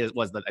work, I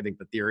think,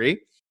 the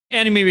theory.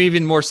 And maybe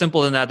even more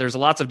simple than that, there's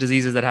lots of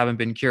diseases that haven't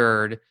been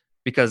cured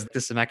because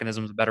this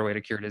mechanism is a better way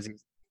to cure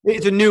disease.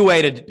 It's a new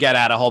way to get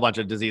at a whole bunch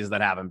of diseases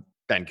that haven't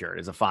been cured.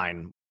 Is a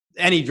fine.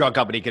 Any drug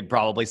company could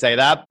probably say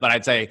that, but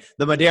I'd say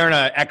the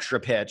Moderna extra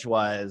pitch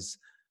was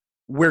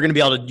we're going to be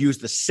able to use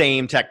the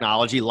same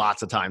technology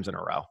lots of times in a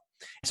row.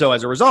 So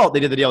as a result, they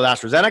did the deal with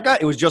AstraZeneca.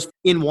 It was just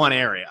in one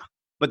area,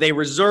 but they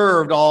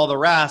reserved all the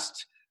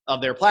rest of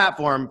their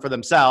platform for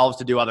themselves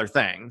to do other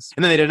things.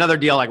 And then they did another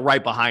deal like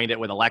right behind it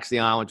with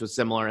Alexion, which was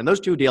similar. And those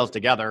two deals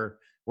together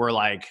were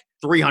like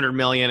 300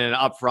 million in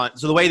upfront.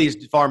 So the way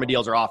these pharma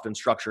deals are often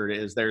structured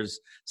is there's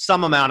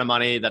some amount of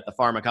money that the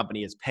pharma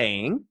company is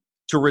paying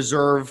to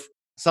reserve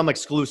some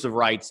exclusive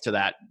rights to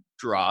that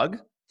drug.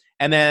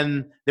 And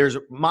then there's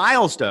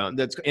milestone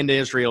that's in the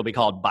industry, it'll be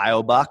called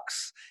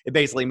biobucks. It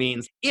basically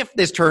means if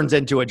this turns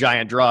into a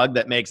giant drug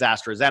that makes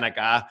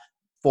AstraZeneca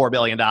 $4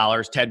 billion,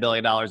 $10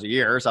 billion a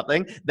year or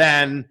something,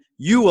 then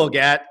you will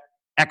get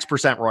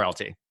X%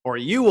 royalty, or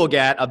you will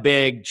get a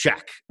big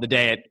check the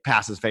day it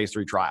passes phase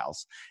 3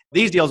 trials.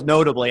 These deals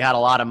notably had a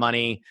lot of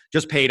money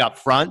just paid up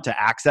front to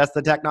access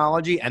the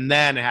technology, and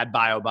then it had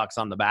biobucks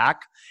on the back.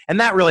 And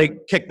that really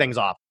kicked things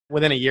off.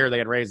 Within a year, they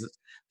had raised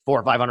 $400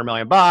 or $500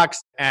 million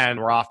and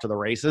we're off to the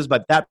races.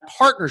 But that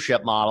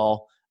partnership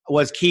model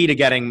was key to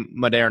getting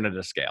Moderna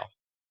to scale.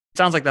 It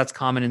sounds like that's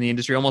common in the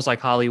industry, almost like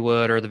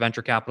Hollywood or the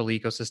venture capital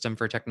ecosystem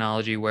for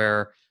technology,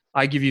 where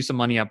I give you some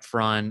money up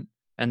front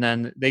and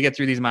then they get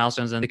through these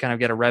milestones and they kind of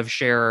get a rev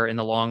share in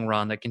the long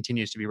run that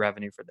continues to be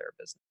revenue for their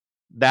business.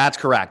 That's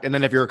correct. And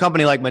then if you're a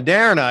company like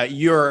Moderna,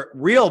 your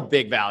real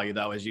big value,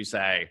 though, is you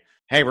say,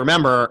 hey,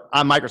 remember,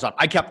 I'm Microsoft.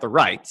 I kept the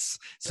rights.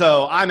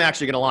 So I'm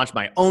actually going to launch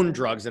my own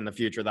drugs in the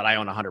future that I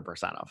own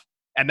 100% of.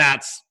 And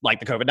that's like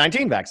the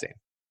COVID-19 vaccine.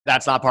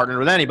 That's not partnered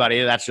with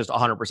anybody. That's just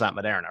 100%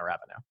 Moderna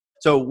revenue.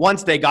 So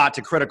once they got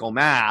to critical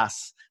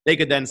mass, they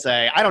could then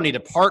say, I don't need to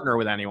partner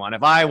with anyone.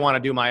 If I want to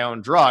do my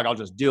own drug, I'll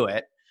just do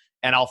it.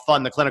 And I'll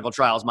fund the clinical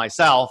trials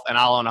myself and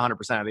I'll own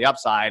 100% of the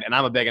upside. And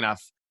I'm a big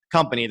enough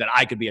company that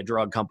I could be a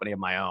drug company of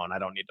my own. I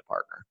don't need to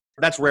partner.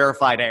 That's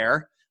rarefied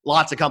air.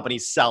 Lots of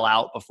companies sell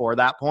out before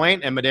that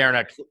point, and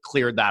Moderna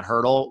cleared that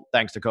hurdle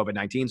thanks to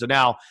COVID-19. So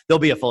now they'll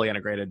be a fully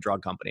integrated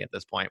drug company at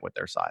this point with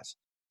their size.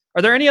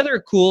 Are there any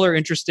other cool or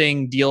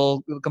interesting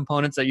deal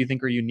components that you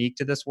think are unique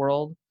to this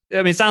world? I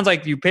mean, it sounds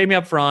like you pay me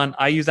up front,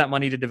 I use that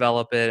money to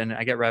develop it, and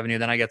I get revenue,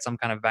 then I get some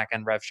kind of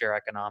back-end rev share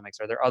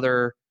economics. Are there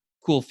other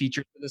cool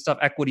features to this stuff,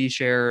 equity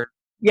share?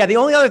 Yeah, the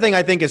only other thing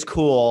I think is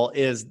cool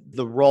is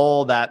the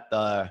role that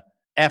the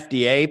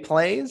FDA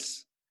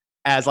plays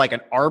as like an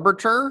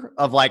arbiter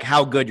of like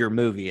how good your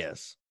movie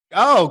is.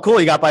 Oh, cool.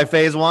 You got by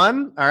phase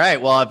 1. All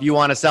right. Well, if you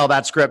want to sell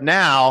that script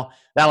now,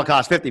 that'll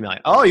cost $50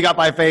 million. Oh, you got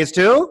by phase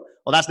 2?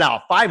 Well, that's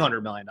now a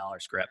 $500 million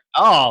script.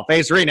 Oh,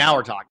 phase 3. Now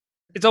we're talking.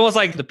 It's almost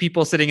like the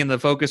people sitting in the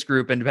focus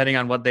group, and depending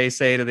on what they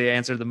say to the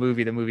answer to the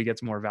movie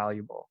gets more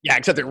valuable. Yeah,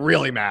 except it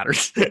really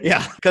matters.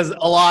 Yeah, because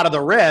a lot of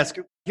the risk,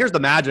 here's the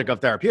magic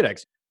of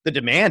therapeutics. The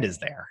demand is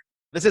there.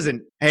 This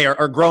isn't, hey,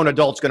 are grown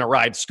adults going to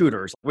ride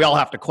scooters? We all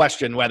have to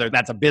question whether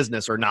that's a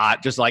business or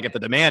not, just like if the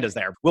demand is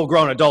there. Will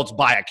grown adults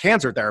buy a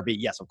cancer therapy?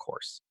 Yes, of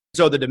course.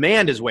 So the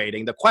demand is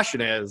waiting. The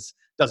question is,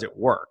 does it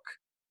work?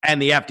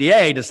 And the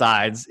FDA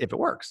decides if it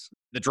works.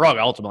 The drug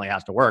ultimately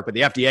has to work, but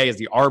the FDA is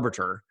the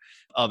arbiter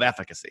of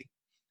efficacy,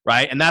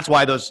 right? And that's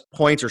why those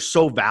points are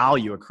so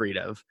value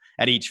accretive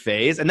at each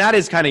phase. And that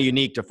is kind of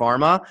unique to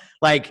pharma.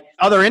 Like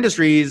other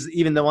industries,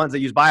 even the ones that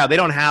use bio, they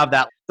don't have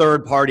that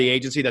third-party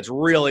agency that's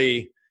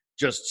really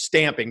just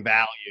stamping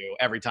value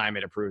every time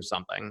it approves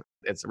something.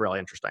 It's really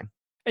interesting.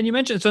 And you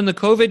mentioned, so in the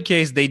COVID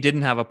case, they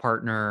didn't have a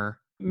partner.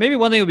 Maybe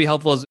one thing that would be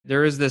helpful is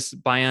there is this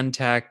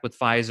BioNTech with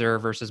Pfizer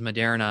versus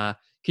Moderna.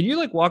 Can you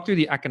like walk through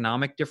the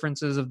economic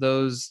differences of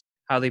those,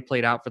 how they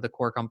played out for the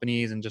core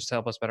companies, and just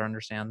help us better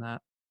understand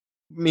that?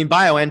 I mean,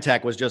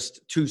 BioNTech was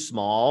just too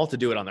small to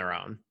do it on their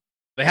own.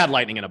 They had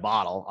lightning in a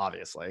bottle,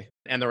 obviously.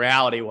 And the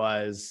reality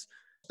was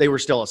they were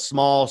still a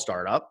small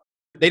startup.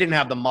 They didn't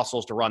have the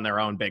muscles to run their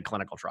own big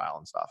clinical trial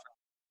and stuff.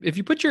 If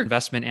you put your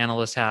investment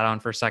analyst hat on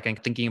for a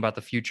second, thinking about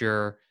the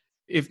future,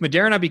 if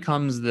Moderna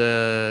becomes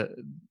the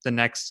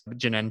next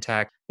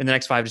Genentech in the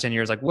next 5 to 10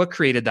 years, like what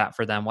created that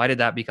for them? Why did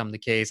that become the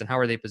case? And how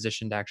are they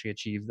positioned to actually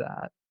achieve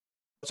that?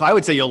 So I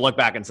would say you'll look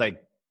back and say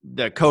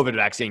the COVID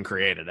vaccine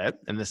created it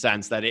in the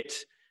sense that it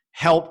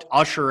helped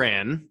usher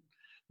in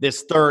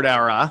this third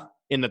era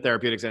in the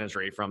therapeutics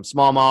industry, from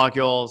small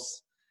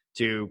molecules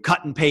to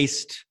cut and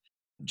paste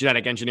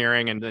genetic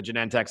engineering and the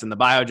Genentechs and the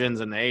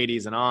Biogens in the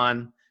 80s and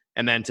on,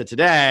 and then to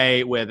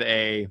today with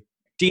a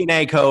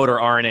DNA code or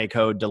RNA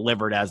code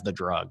delivered as the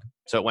drug.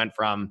 So it went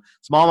from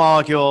small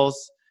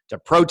molecules to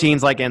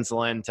proteins like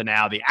insulin to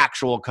now the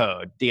actual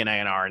code,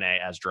 DNA and RNA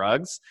as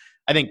drugs.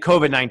 I think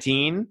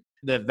COVID-19,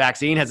 the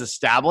vaccine has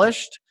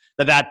established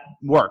that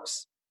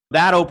works.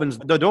 That opens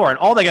the door, and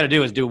all they got to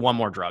do is do one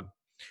more drug.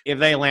 If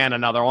they land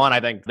another one, I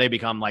think they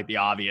become like the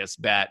obvious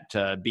bet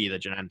to be the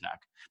Genentech.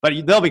 But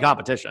there'll be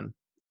competition.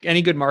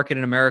 Any good market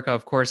in America,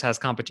 of course, has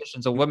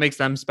competition. So what makes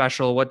them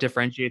special? What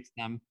differentiates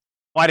them?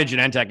 Why did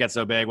Genentech get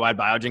so big? Why did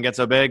Biogen get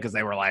so big? Because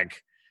they were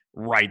like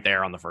right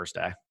there on the first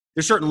day.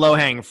 There's certain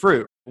low-hanging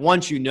fruit.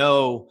 Once you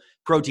know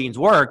proteins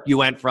work, you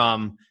went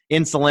from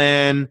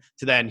insulin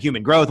to then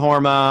human growth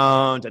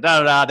hormone to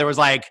da-da-da. There was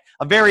like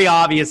a very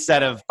obvious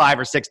set of 5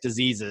 or 6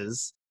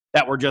 diseases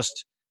that were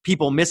just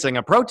people missing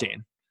a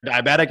protein.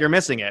 Diabetic, you're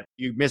missing it.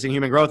 You're missing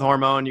human growth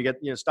hormone, you get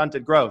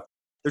stunted growth.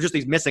 There's just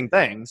these missing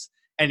things.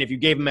 And if you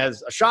gave them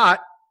as a shot,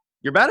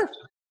 you're better.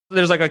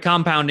 There's like a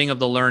compounding of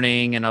the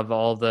learning and of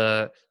all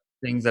the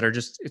things that are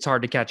just, it's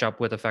hard to catch up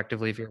with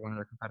effectively if you're one of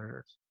their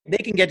competitors. They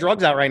can get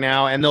drugs out right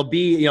now, and they'll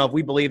be, if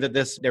we believe that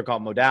they're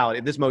called modality,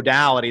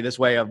 this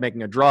way of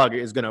making a drug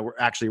is going to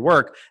actually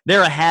work,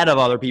 they're ahead of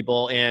other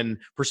people in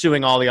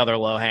pursuing all the other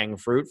low-hanging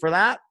fruit for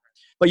that.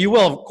 But you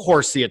will, of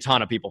course, see a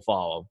ton of people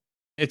follow.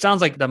 It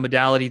sounds like the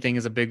modality thing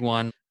is a big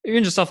one.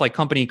 Even just stuff like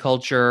company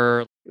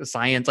culture,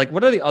 science, like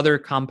what are the other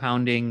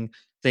compounding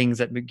things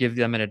that give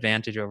them an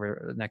advantage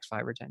over the next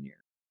 5 or 10 years?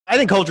 I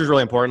think culture is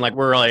really important. Like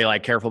we're really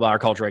careful about our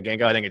culture at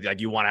Ginkgo. I think it's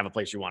like you want to have a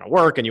place you want to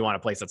work, and you want a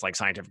place that's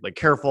scientifically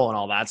careful and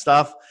all that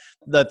stuff.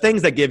 The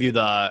things that give you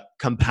the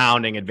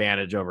compounding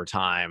advantage over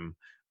time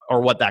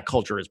are what that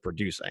culture is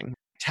producing.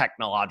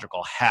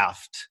 Technological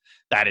heft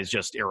that is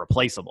just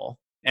irreplaceable.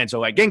 And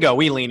so at Ginkgo,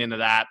 we lean into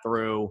that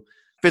through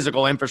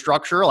physical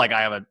infrastructure. Like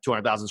I have a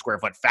 200,000 square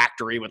foot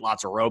factory with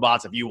lots of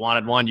robots. If you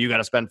wanted one, you got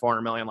to spend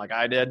 400 million like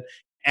I did.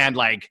 And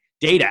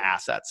data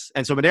assets.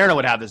 And so Moderna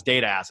would have this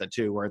data asset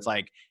too, where it's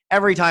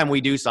every time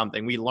we do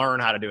something, we learn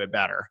how to do it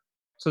better.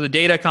 So the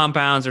data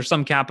compounds, there's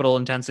some capital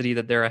intensity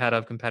that they're ahead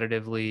of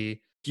competitively.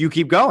 You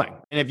keep going.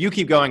 And if you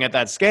keep going at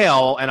that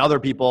scale and other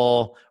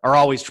people are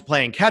always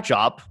playing catch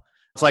up,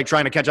 it's like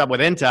trying to catch up with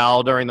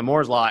Intel during the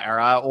Moore's Law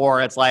era,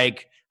 or it's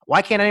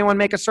why can't anyone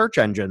make a search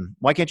engine?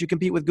 Why can't you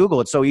compete with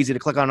Google? It's so easy to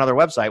click on another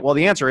website. Well,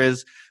 the answer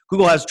is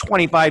Google has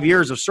 25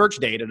 years of search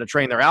data to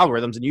train their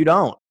algorithms, and you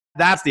don't.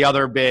 That's the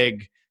other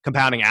big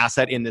compounding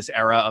asset in this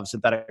era of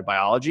synthetic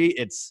biology.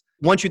 It's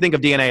once you think of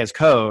DNA as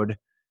code,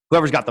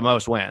 whoever's got the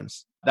most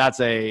wins.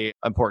 That's a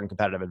important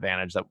competitive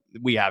advantage that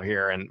we have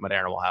here, and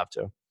Moderna will have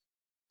too.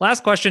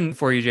 Last question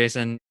for you,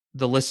 Jason.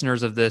 The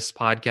listeners of this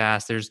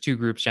podcast, there's two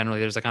groups generally.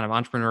 There's a kind of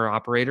entrepreneur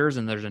operators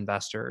and there's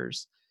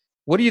investors.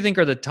 What do you think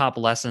are the top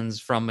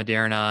lessons from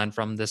Moderna and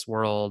from this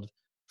world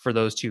for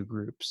those two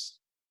groups?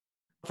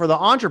 For the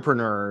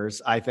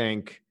entrepreneurs, I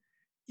think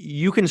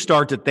you can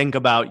start to think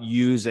about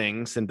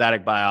using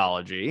synthetic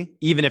biology,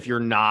 even if you're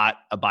not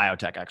a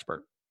biotech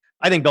expert.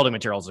 I think building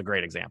materials is a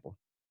great example.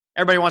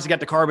 Everybody wants to get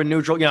to carbon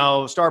neutral.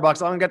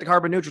 Starbucks, I want to get to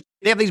carbon neutral.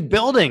 They have these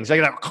buildings, they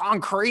got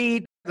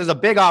concrete. There's a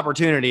big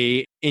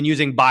opportunity in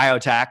using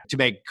biotech to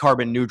make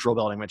carbon neutral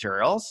building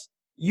materials.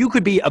 You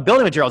could be a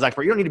building materials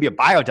expert. You don't need to be a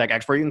biotech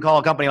expert. You can call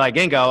a company like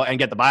Ginkgo and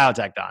get the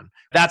biotech done.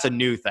 That's a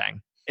new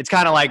thing. It's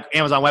kind of like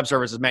Amazon Web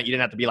Services meant you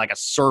didn't have to be a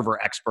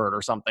server expert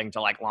or something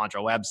to launch a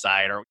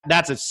website. Or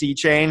that's a sea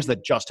change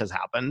that just has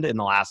happened in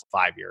the last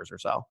 5 years or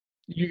so.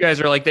 You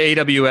guys are like the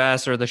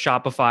AWS or the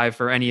Shopify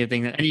for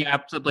anything, any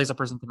app place a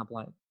person can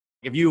apply.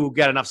 If you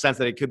get enough sense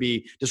that it could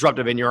be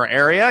disruptive in your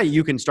area,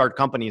 you can start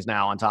companies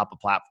now on top of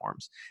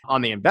platforms.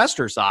 On the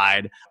investor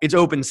side, it's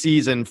open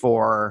season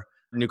for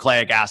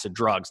nucleic acid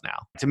drugs now.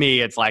 To me,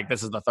 it's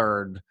this is the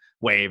third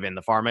wave in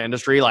the pharma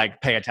industry.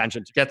 Pay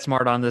attention to. Get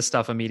smart on this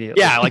stuff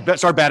immediately. Yeah,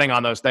 start betting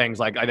on those things.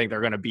 I think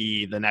they're going to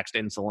be the next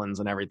insulins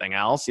and everything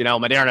else.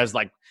 Moderna is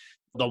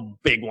the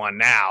big one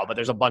now, but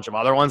there's a bunch of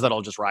other ones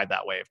that'll just ride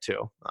that wave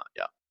too.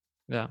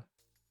 Yeah.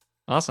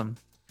 Awesome.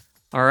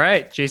 All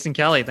right, Jason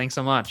Kelly, thanks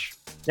so much.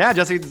 Yeah,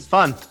 Jesse, it's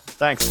fun.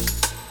 Thanks.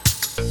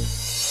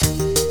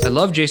 I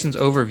love Jason's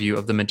overview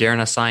of the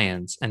Moderna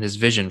science and his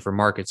vision for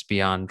markets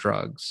beyond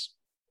drugs.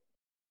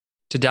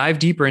 To dive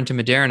deeper into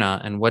Moderna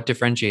and what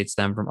differentiates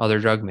them from other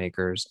drug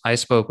makers, I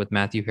spoke with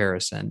Matthew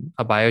Harrison,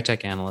 a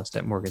biotech analyst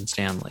at Morgan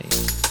Stanley.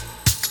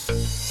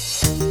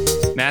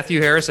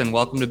 Matthew Harrison,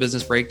 welcome to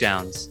Business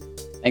Breakdowns.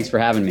 Thanks for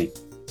having me.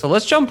 So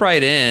let's jump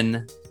right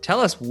in. Tell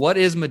us, what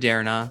is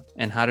Moderna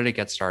and how did it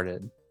get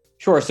started?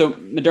 Sure. So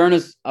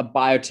Moderna's a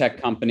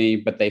biotech company,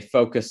 but they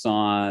focus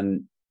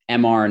on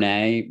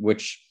mRNA,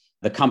 which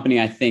the company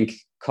I think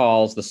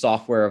calls the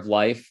software of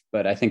life,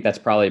 but I think that's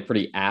probably a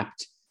pretty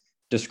apt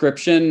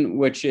description,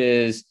 which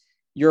is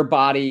your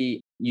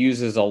body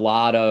uses a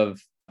lot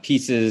of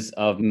pieces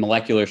of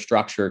molecular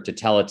structure to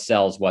tell its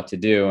cells what to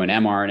do. And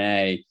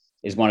mRNA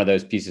is one of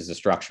those pieces of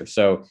structure.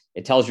 So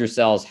it tells your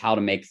cells how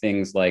to make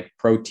things like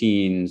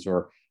proteins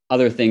or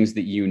other things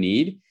that you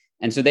need.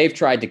 And so they've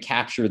tried to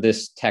capture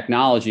this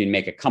technology and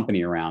make a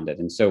company around it.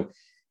 And so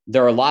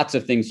there are lots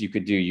of things you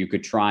could do. You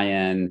could try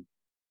and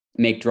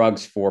make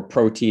drugs for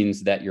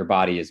proteins that your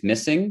body is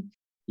missing.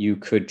 You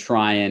could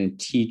try and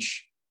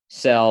teach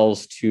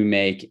cells to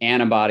make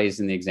antibodies,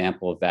 in the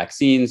example of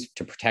vaccines,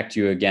 to protect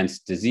you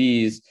against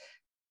disease.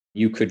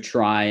 You could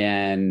try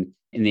and,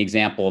 in the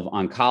example of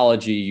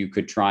oncology, you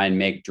could try and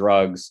make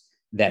drugs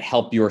that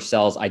help your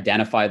cells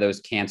identify those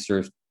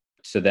cancers,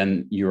 so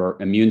then your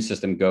immune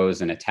system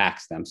goes and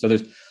attacks them. So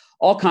there's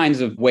all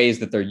kinds of ways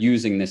that they're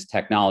using this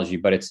technology,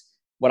 but it's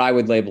what I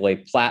would label a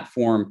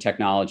platform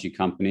technology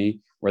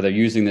company, where they're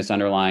using this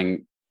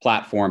underlying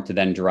platform to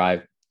then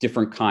derive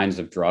different kinds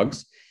of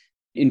drugs.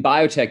 In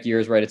biotech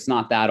years, right, it's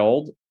not that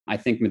old. I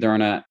think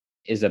Moderna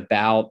is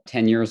about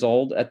 10 years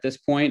old at this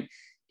point.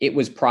 It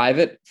was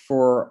private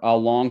for a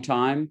long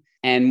time.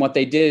 And what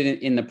they did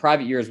in the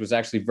private years was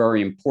actually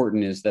very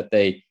important, is that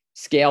they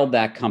scaled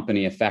that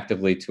company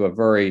effectively to a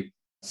very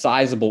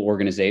sizable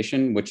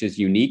organization, which is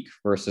unique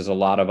versus a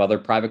lot of other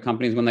private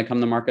companies. When they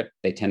come to market,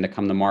 they tend to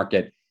come to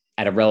market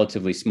at a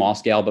relatively small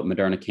scale, but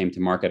Moderna came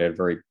to market at a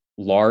very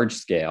large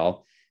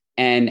scale.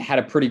 and had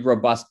a pretty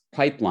robust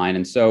pipeline.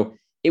 And so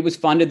it was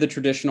funded the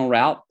traditional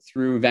route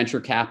through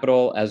venture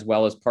capital, as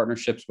well as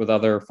partnerships with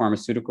other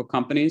pharmaceutical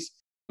companies,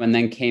 and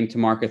then came to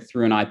market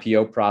through an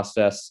IPO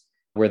process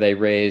where they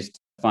raised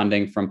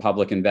funding from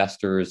public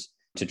investors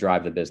to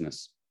drive the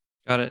business.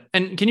 Got it.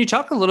 And can you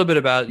talk a little bit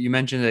about, you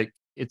mentioned that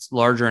it's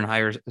larger and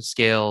higher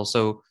scale.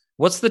 So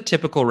what's the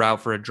typical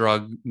route for a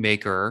drug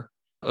maker,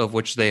 of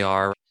which they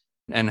are,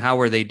 and how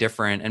were they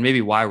different? And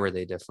maybe why were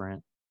they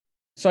different?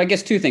 So I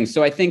guess two things.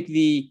 So I think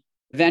the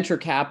venture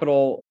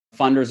capital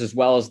funders, as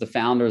well as the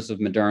founders of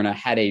Moderna,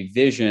 had a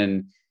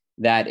vision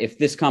that if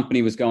this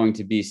company was going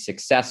to be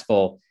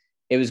successful,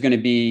 it was going to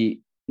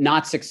be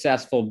not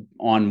successful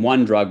on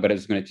one drug, but it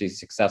was going to be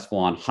successful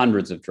on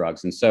hundreds of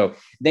drugs. And so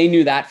they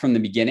knew that from the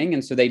beginning.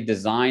 And so they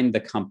designed the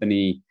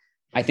company,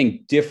 I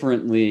think,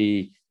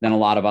 differently than a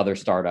lot of other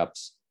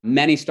startups.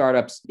 Many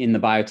startups in the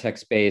biotech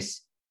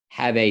space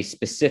have a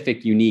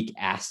specific, unique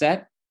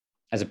asset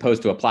as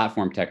opposed to a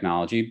platform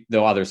technology,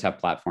 though others have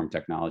platform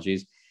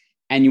technologies.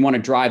 And you want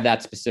to drive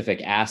that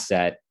specific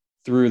asset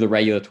through the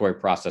regulatory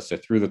process or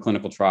through the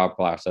clinical trial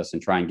process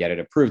and try and get it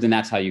approved. And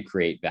that's how you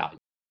create value.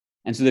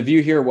 And so the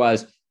view here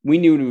was we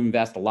knew to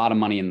invest a lot of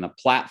money in the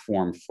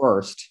platform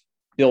first,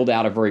 build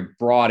out a very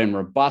broad and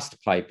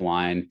robust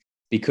pipeline,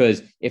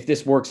 because if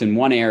this works in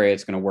one area,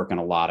 it's going to work in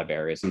a lot of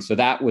areas. And so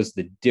that was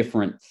the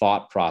different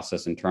thought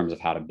process in terms of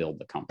how to build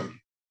the company.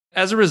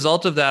 As a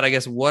result of that, I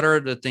guess, what are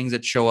the things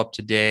that show up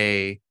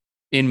today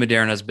in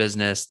Moderna's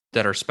business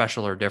that are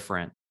special or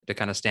different to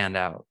kind of stand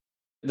out?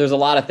 There's a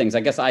lot of things.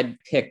 I guess I'd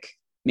pick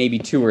maybe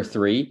two or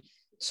three.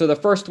 So the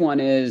first one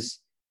is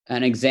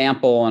an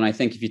example, and I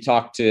think if you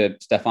talk to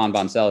Stefan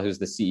Bancel, who's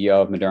the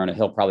CEO of Moderna,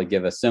 he'll probably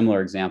give a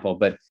similar example.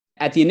 But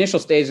at the initial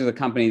stage of the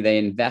company, they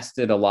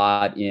invested a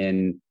lot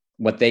in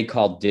what they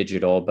call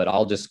digital, but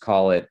I'll just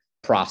call it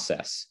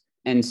process.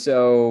 And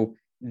so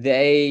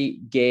they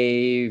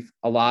gave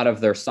a lot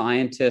of their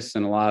scientists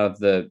and a lot of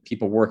the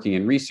people working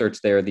in research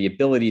there the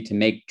ability to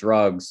make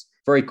drugs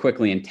very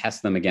quickly and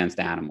test them against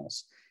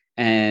animals.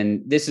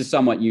 And this is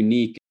somewhat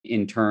unique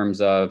in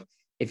terms of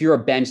if you're a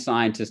bench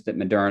scientist at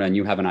Moderna and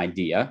you have an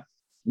idea,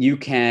 you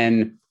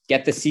can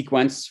get the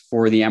sequence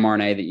for the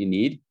mRNA that you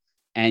need,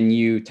 and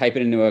you type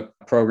it into a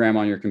program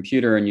on your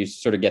computer, and you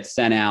sort of get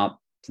sent out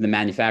to the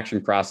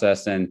manufacturing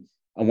process. And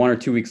 1 or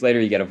 2 weeks later,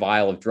 you get a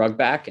vial of drug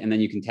back, and then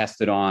you can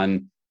test it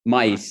on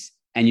mice,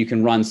 and you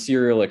can run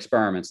serial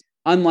experiments.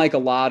 Unlike a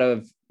lot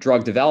of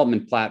drug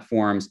development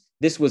platforms,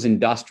 this was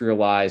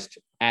industrialized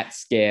at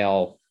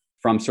scale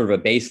from sort of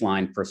a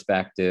baseline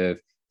perspective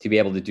to be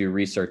able to do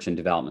research and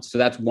development. So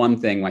that's one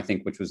thing I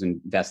think which was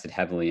invested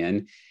heavily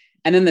in.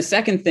 And then the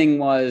second thing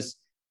was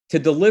to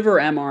deliver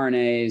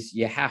mRNAs,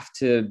 you have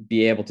to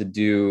be able to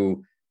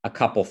do a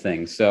couple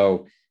things.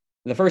 So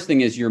the first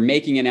thing is you're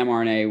making an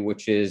mRNA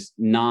which is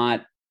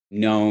not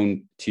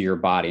known to your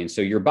body. And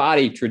so your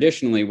body,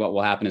 traditionally, what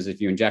will happen is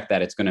if you inject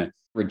that, it's going to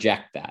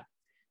reject that.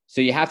 So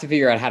you have to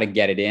figure out how to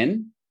get it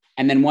in.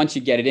 And then once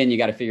you get it in, you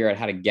got to figure out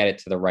how to get it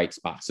to the right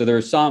spot. So there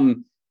are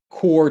some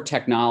core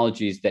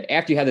technologies that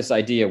after you have this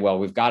idea, well,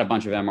 we've got a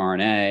bunch of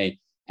mRNA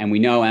and we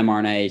know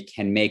mRNA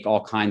can make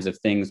all kinds of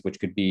things which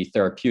could be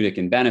therapeutic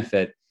and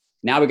benefit.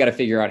 Now we got to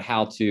figure out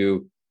how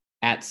to,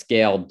 at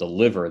scale,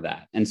 deliver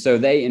that. And so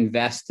they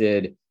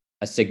invested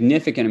a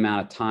significant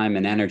amount of time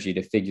and energy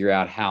to figure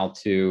out how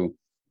to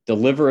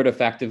deliver it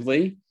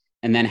effectively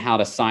and then how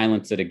to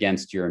silence it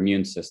against your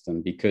immune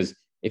system. Because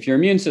if your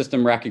immune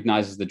system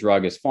recognizes the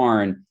drug as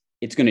foreign,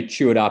 it's going to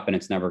chew it up and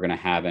it's never going to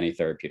have any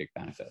therapeutic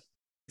benefit.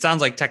 It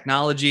sounds like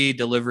technology,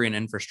 delivery, and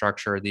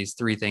infrastructure are these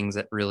three things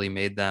that really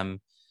made them.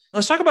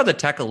 Let's talk about the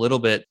tech a little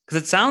bit,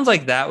 because it sounds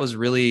like that was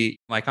really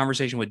my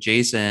conversation with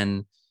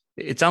Jason.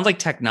 It sounds like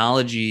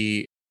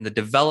technology, the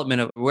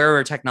development of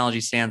where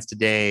technology stands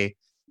today,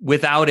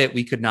 without it,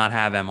 we could not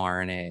have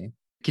mRNA.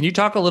 Can you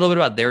talk a little bit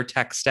about their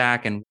tech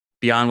stack and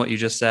beyond what you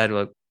just said?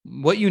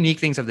 What unique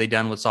things have they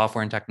done with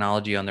software and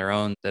technology on their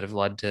own that have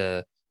led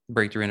to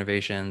breakthrough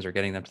innovations or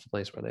getting them to the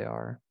place where they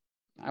are?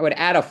 I would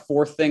add a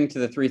fourth thing to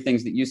the three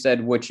things that you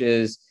said, which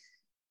is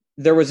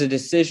there was a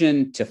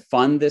decision to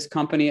fund this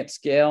company at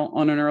scale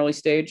on an early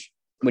stage,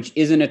 which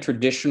isn't a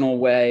traditional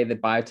way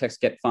that biotechs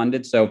get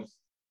funded. So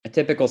a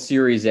typical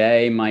Series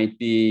A might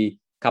be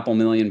a couple $1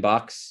 million.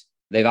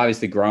 They've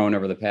obviously grown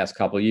over the past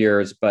couple of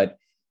years, but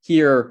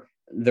here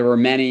there were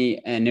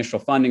many initial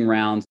funding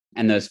rounds,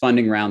 and those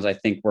funding rounds, I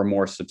think, were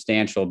more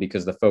substantial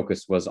because the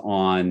focus was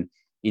on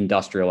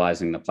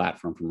industrializing the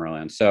platform from early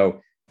on.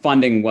 So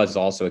funding was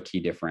also a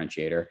key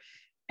differentiator.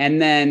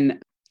 And then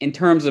in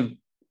terms of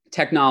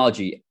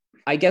technology,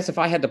 I guess if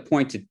I had to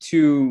point to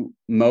two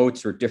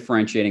moats or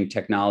differentiating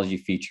technology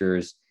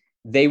features,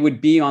 they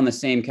would be on the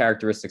same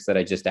characteristics that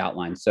I just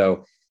outlined.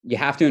 So you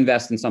have to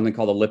invest in something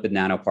called a lipid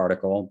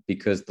nanoparticle,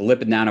 because the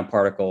lipid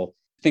nanoparticle,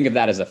 think of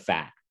that as a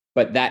fat,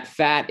 but that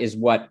fat is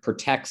what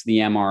protects the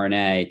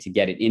mRNA to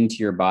get it into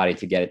your body,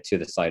 to get it to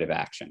the site of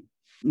action.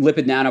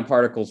 Lipid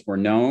nanoparticles were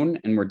known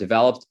and were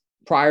developed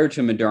prior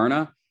to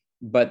Moderna,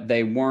 but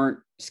they weren't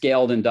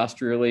scaled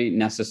industrially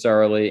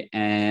necessarily,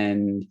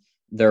 and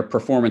their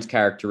performance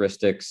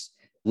characteristics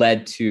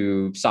led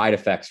to side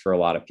effects for a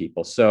lot of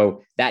people.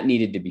 So that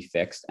needed to be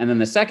fixed. And then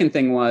the second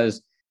thing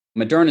was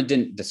Moderna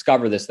didn't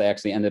discover this. They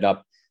actually ended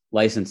up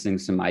licensing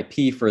some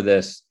IP for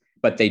this,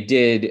 but they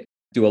did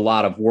do a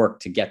lot of work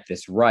to get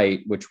this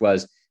right, which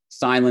was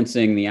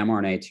silencing the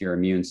mRNA to your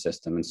immune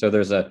system. And so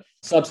there's a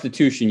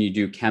substitution you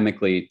do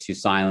chemically to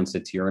silence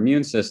it to your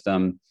immune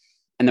system.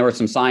 And there were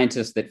some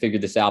scientists that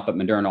figured this out, but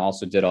Moderna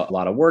also did a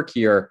lot of work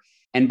here.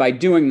 And by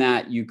doing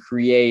that, you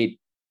create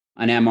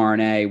an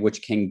mRNA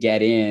which can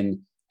get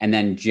in and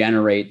then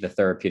generate the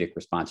therapeutic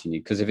response you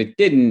need. Because if it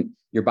didn't,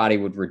 your body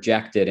would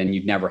reject it and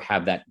you'd never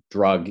have that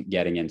drug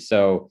getting in.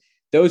 So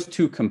those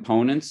two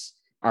components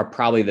are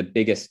probably the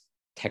biggest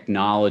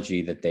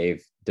technology that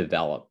they've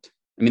developed.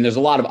 I mean, there's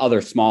a lot of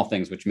other small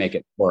things which make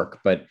it work,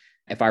 but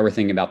if I were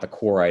thinking about the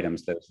core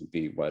items, those would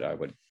be what I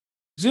would.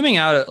 Zooming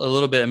out a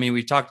little bit, I mean,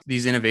 we talked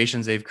these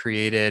innovations they've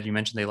created. You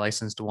mentioned they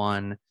licensed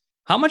one.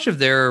 How much of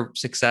their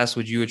success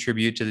would you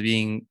attribute to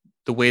being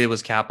the way it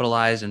was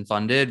capitalized and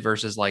funded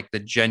versus like the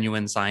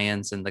genuine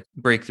science and the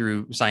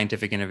breakthrough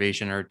scientific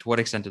innovation, or to what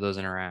extent do those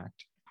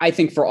interact? I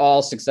think for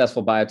all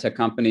successful biotech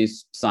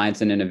companies,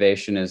 science and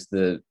innovation is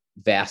the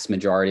vast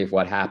majority of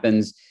what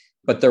happens.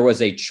 But there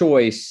was a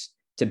choice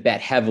to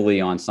bet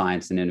heavily on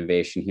science and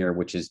innovation here,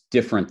 which is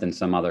different than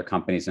some other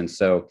companies. And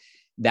so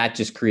that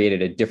just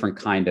created a different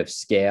kind of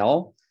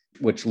scale,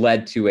 which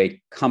led to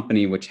a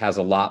company which has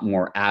a lot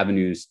more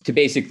avenues to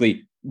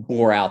basically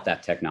bore out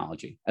that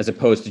technology, as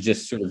opposed to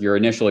just sort of your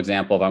initial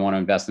example of I want to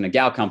invest in a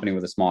gal company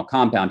with a small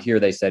compound. Here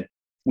they said,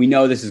 we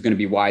know this is going to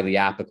be widely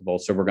applicable,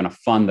 so we're going to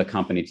fund the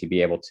company to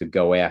be able to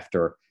go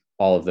after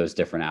all of those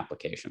different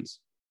applications.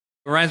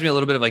 It reminds me a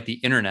little bit of like the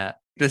internet.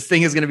 This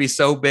thing is going to be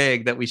so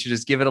big that we should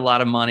just give it a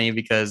lot of money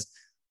because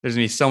there's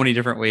going to be so many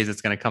different ways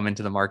it's going to come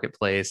into the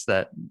marketplace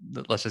that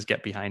let's just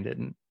get behind it.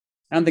 And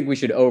I don't think we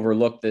should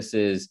overlook this.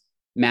 Is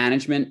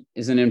management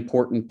is an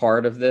important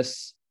part of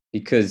this,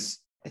 because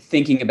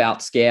thinking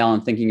about scale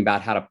and thinking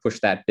about how to push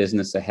that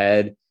business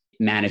ahead,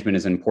 management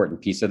is an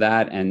important piece of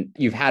that. And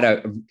you've had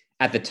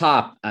at the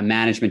top, a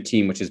management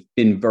team which has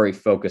been very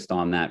focused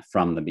on that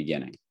from the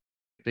beginning.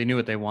 They knew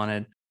what they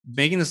wanted.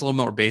 Making this a little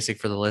more basic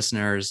for the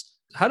listeners,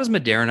 how does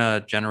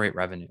Moderna generate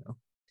revenue?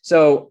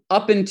 So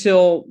up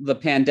until the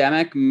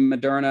pandemic,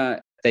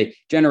 Moderna, they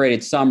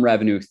generated some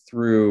revenue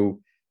through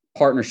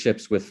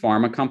partnerships with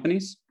pharma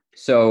companies.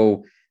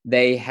 So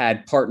they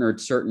had partnered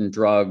certain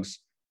drugs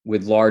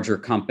with larger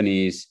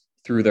companies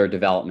through their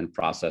development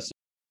process.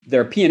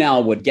 Their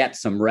P&L would get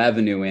some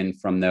revenue in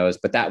from those,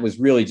 but that was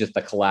really just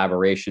a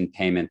collaboration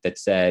payment that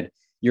said,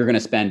 you're going to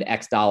spend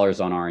X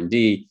dollars on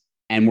R&D,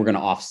 and we're going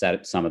to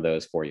offset some of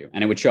those for you.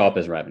 And it would show up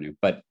as revenue,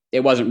 but it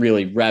wasn't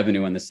really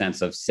revenue in the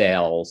sense of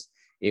sales.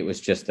 It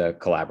was just a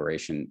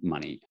collaboration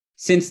money.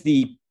 Since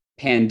the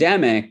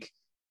pandemic,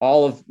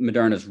 all of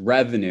Moderna's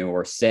revenue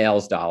or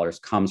sales dollars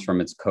comes from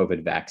its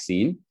COVID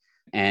vaccine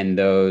and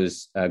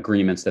those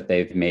agreements that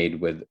they've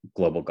made with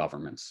global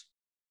governments.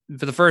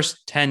 For the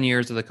first 10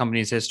 years of the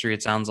company's history,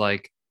 it sounds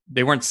like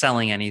they weren't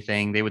selling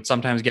anything. They would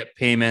sometimes get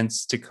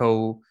payments to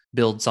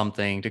co-build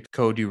something, to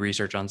co-do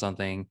research on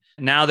something.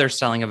 Now they're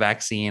selling a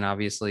vaccine,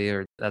 obviously,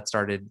 or that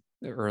started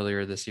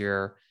earlier this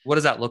year. What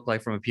does that look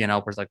like from a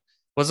P&L perspective?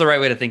 What's the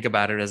right way to think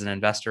about it as an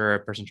investor or a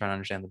person trying to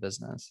understand the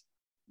business?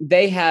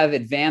 They have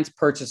advanced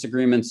purchase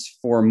agreements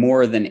for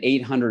more than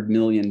 800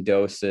 million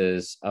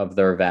doses of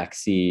their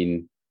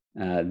vaccine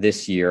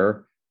this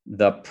year.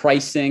 The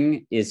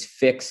pricing is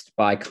fixed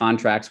by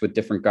contracts with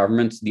different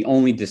governments. The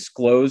only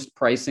disclosed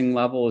pricing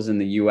level is in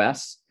the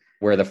US,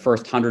 where the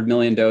first 100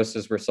 million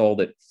doses were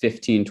sold at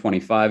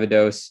 $15.25 a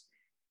dose.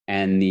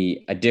 And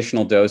the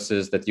additional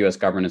doses that the US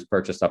government has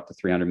purchased, up to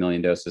 300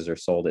 million doses, are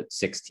sold at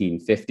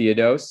 $16.50 a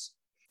dose.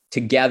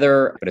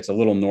 Together, but it's a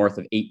little north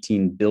of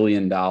 $18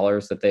 billion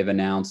that they've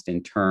announced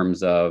in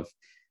terms of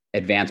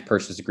advanced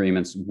purchase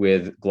agreements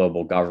with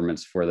global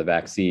governments for the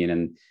vaccine.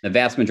 And the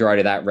vast majority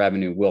of that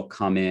revenue will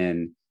come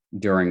in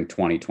during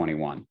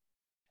 2021.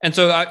 And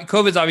so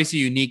COVID is obviously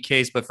a unique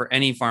case, but for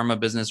any pharma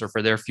business or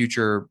for their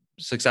future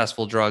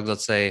successful drugs,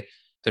 let's say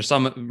there's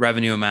some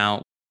revenue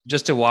amount.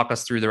 Just to walk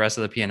us through the rest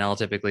of the P&L,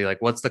 typically,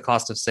 like what's the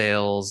cost of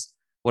sales?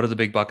 What are the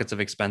big buckets of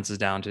expenses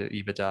down to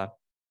EBITDA?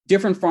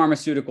 Different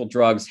pharmaceutical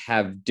drugs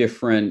have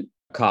different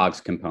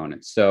COGS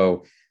components.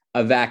 So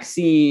a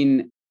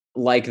vaccine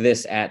like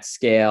this at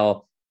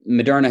scale,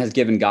 Moderna has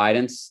given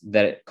guidance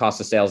that cost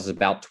of sales is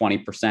about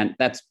 20%.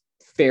 That's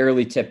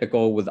fairly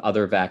typical with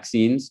other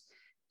vaccines.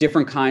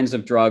 Different kinds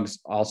of drugs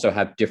also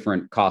have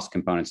different cost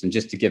components. And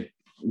just to give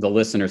the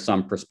listener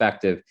some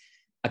perspective,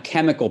 a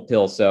chemical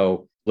pill,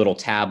 so little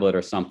tablet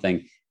or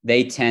something,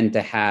 they tend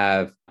to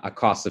have a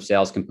cost of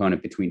sales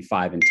component between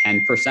 5 and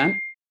 10%.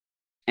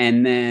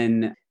 And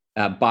then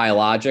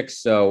biologics,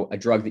 so a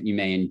drug that you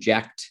may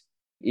inject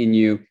in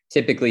you,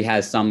 typically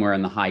has somewhere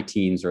in the high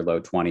teens or low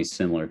 20s,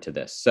 similar to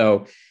this.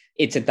 So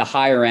it's at the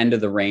higher end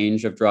of the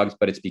range of drugs,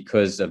 but it's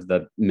because of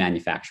the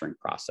manufacturing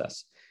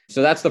process.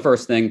 So that's the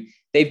first thing.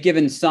 They've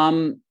given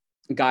some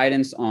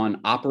guidance on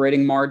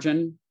operating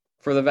margin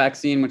for the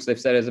vaccine, which they've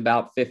said is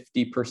about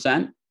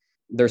 50%.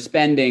 they're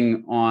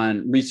spending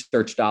on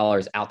research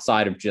dollars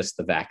outside of just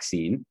the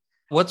vaccine.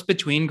 What's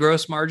between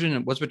gross margin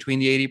and what's between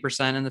the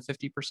 80% and the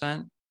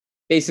 50%?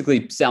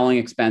 Basically selling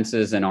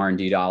expenses and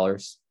R&D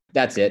dollars.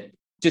 That's it.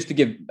 Just to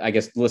give, I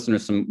guess,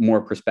 listeners some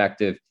more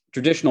perspective,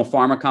 traditional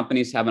pharma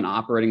companies have an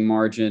operating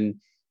margin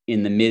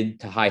in the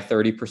mid to high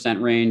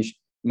 30% range.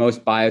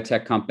 Most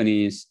biotech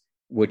companies,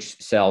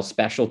 which sell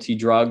specialty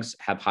drugs,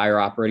 have higher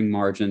operating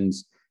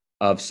margins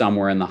of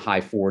somewhere in the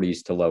high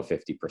 40s to low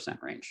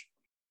 50% range.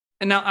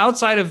 And now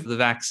outside of the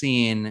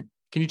vaccine,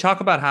 can you talk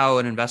about how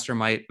an investor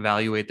might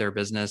evaluate their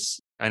business?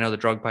 I know the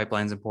drug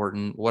pipeline is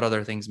important. What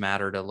other things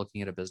matter to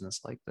looking at a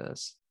business like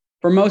this?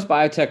 For most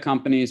biotech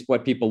companies,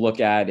 what people look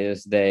at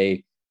is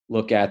they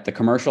look at the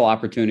commercial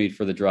opportunity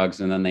for the drugs,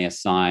 and then they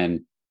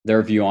assign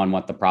their view on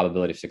what the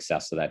probability of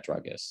success of that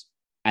drug is.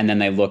 And then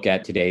they look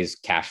at today's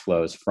cash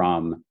flows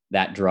from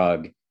that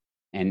drug.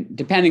 And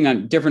depending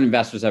on different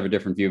investors have a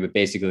different view, but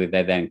basically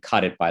they then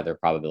cut it by their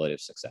probability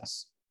of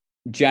success.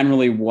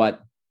 Generally,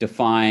 what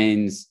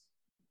defines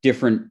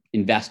different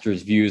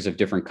investors' views of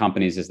different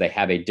companies is they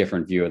have a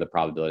different view of the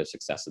probability of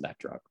success of that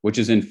drug, which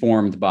is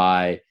informed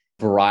by a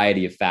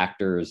variety of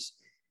factors.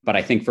 But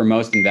I think for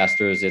most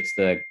investors, it's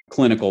the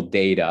clinical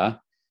data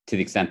to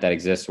the extent that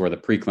exists, or the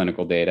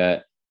preclinical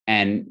data,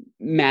 and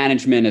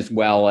management, as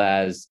well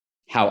as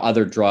how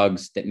other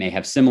drugs that may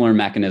have similar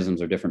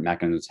mechanisms or different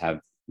mechanisms have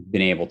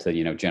been able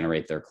to,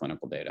 generate their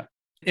clinical data.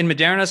 In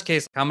Moderna's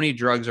case, how many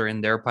drugs are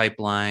in their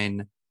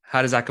pipeline?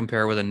 How does that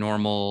compare with a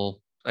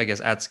normal, I guess,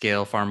 at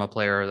scale pharma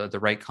player, the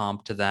right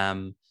comp to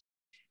them?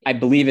 I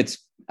believe it's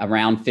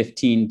around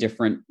 15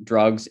 different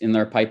drugs in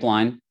their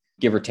pipeline,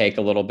 give or take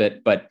a little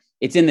bit, but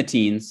it's in the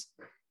teens.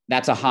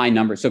 That's a high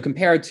number. So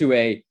compared to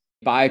a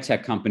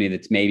biotech company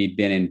that's maybe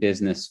been in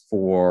business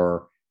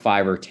for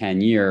 5 or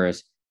 10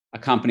 years, a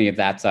company of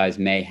that size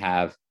may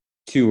have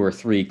 2 or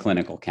 3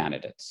 clinical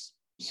candidates.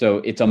 So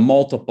it's a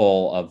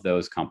multiple of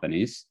those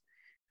companies.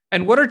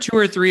 And what are 2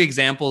 or 3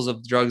 examples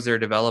of drugs they're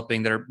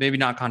developing that are maybe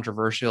not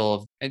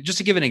controversial? And just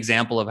to give an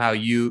example of how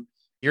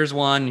here's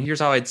one, here's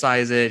how I'd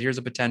size it, here's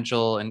a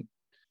potential. And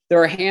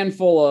there are a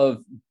handful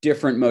of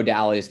different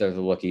modalities that they're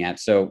looking at.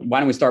 So why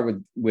don't we start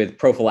with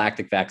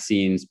prophylactic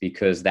vaccines,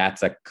 because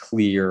that's a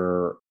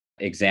clear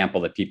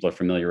example that people are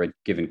familiar with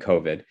given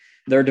COVID.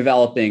 They're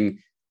developing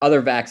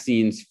other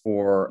vaccines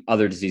for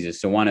other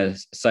diseases. So one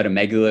is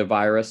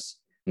cytomegalovirus,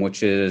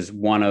 which is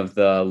one of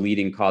the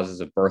leading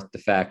causes of birth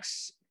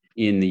defects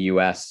in the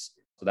US.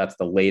 So that's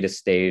the latest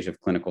stage of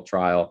clinical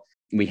trial.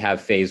 We have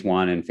phase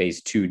 1 and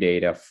phase 2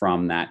 data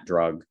from that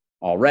drug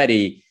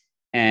already.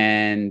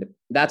 And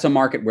that's a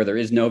market where there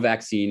is no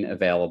vaccine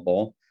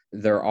available.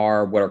 There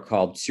are what are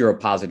called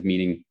seropositive,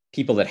 meaning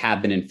people that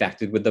have been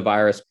infected with the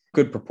virus.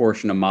 Good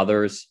proportion of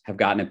mothers have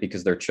gotten it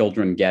because their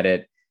children get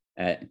it,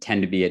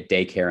 tend to be at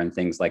daycare and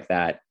things like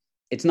that.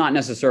 It's not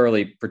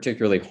necessarily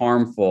particularly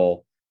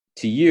harmful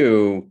to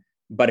you,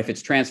 but if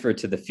it's transferred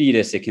to the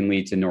fetus, it can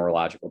lead to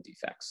neurological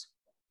defects.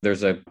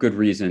 There's a good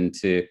reason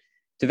to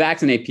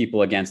vaccinate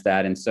people against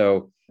that. And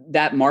so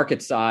that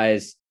market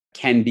size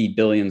can be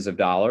billions of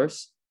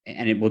dollars,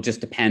 and it will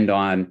just depend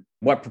on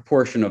what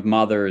proportion of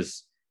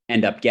mothers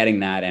end up getting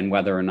that and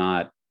whether or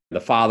not the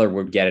father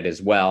would get it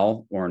as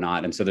well or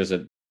not. And so there's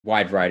a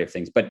wide variety of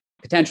things, but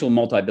potential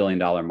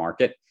multi-billion-dollar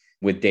market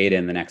with data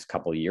in the next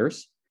couple of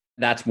years.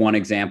 That's one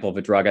example of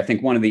a drug. I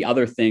think one of the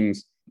other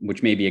things,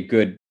 which may be a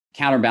good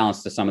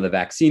counterbalance to some of the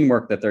vaccine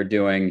work that they're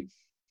doing,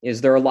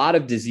 is there are a lot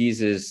of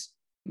diseases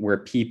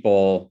where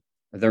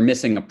they're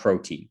missing a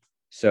protein.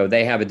 So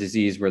they have a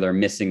disease where they're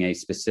missing a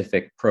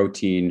specific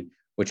protein,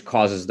 which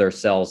causes their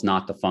cells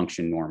not to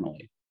function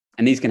normally.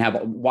 And these can have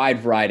a wide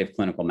variety of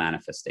clinical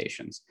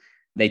manifestations.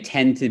 They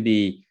tend to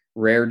be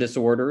rare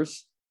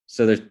disorders.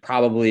 So there's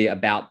probably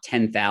about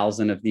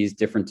 10,000 of these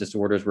different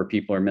disorders where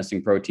people are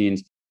missing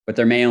proteins, but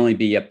there may only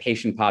be a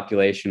patient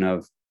population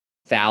of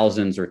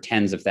thousands or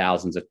tens of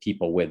thousands of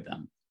people with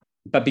them.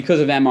 But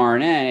because of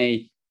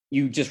mRNA,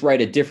 you just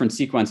write a different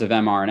sequence of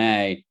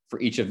mRNA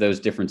for each of those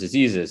different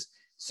diseases.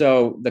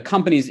 So the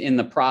company's in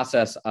the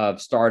process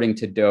of starting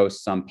to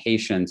dose some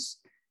patients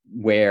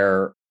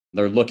where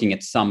they're looking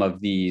at some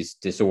of these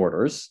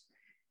disorders.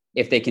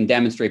 If they can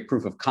demonstrate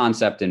proof of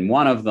concept in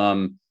one of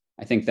them,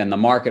 I think then the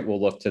market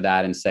will look to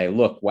that and say,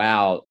 look,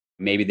 wow,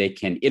 maybe they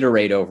can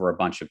iterate over a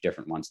bunch of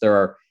different ones. There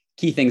are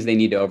key things they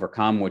need to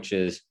overcome, which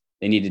is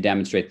they need to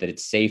demonstrate that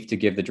it's safe to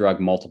give the drug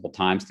multiple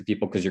times to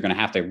people, because you're going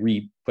to have to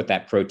re-put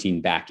that protein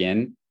back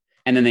in.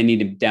 And then they need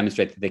to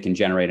demonstrate that they can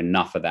generate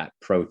enough of that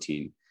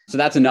protein. So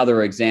that's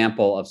another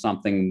example of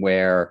something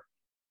where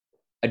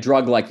a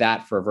drug like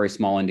that for a very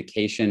small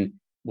indication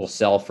will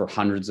sell for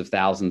hundreds of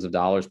thousands of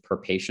dollars per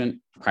patient,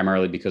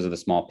 primarily because of the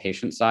small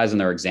patient size.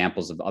 And there are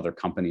examples of other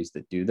companies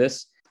that do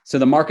this. So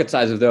the market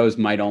size of those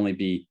might only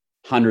be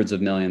hundreds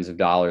of millions of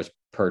dollars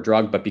per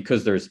drug, but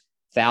because there's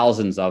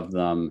thousands of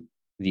them,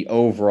 the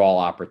overall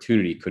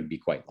opportunity could be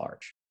quite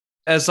large.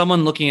 As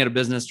someone looking at a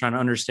business trying to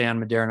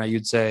understand Moderna,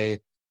 you'd say,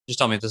 just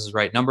tell me if this is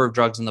right. Number of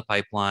drugs in the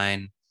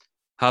pipeline.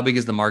 How big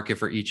is the market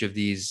for each of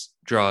these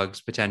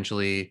drugs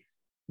potentially?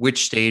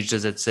 which stage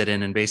does it sit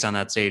in? And based on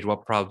that stage,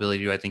 what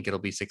probability do I think it'll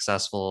be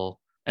successful?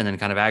 And then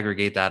kind of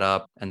aggregate that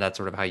up. And that's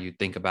sort of how you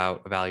think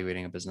about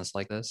evaluating a business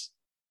like this.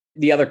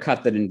 The other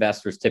cut that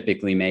investors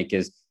typically make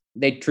is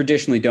they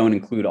traditionally don't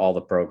include all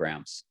the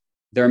programs.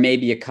 There may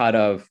be a cut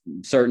of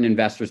certain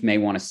investors may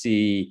want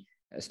to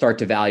start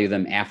to value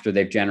them after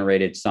they've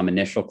generated some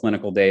initial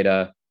clinical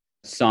data.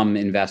 Some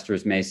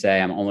investors may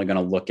say, I'm only going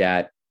to look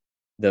at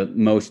the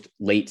most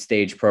late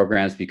stage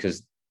programs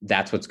because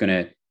that's what's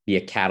going to be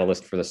a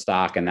catalyst for the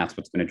stock and that's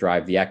what's going to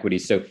drive the equity.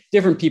 So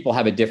different people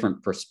have a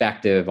different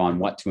perspective on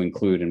what to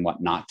include and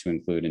what not to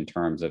include in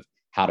terms of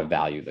how to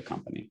value the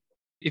company.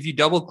 If you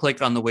double click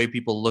on the way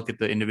people look at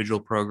the individual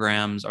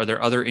programs, are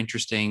there other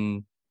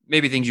interesting,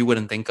 maybe things you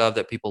wouldn't think of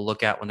that people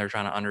look at when they're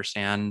trying to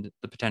understand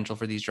the potential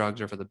for these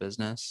drugs or for the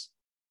business?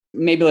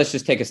 Maybe let's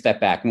just take a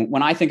step back.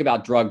 When I think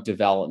about drug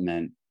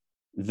development,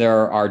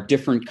 there are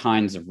different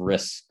kinds of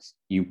risks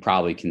you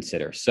probably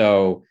consider.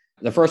 So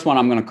the first one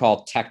I'm going to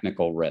call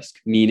technical risk,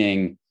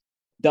 meaning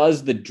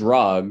does the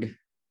drug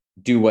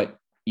do what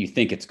you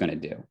think it's going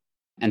to do?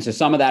 And so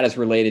some of that is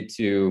related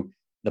to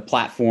the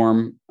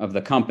platform of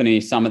the company.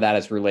 Some of that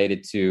is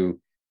related to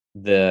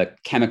the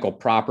chemical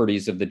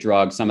properties of the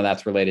drug. Some of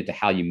that's related to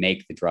how you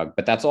make the drug.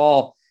 But that's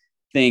all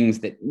things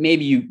that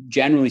maybe you,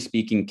 generally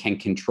speaking, can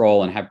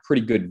control and have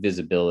pretty good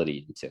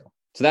visibility into.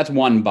 So that's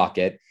one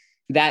bucket.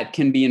 That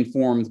can be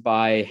informed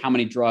by how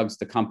many drugs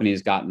the company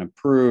has gotten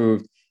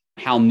approved,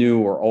 how new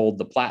or old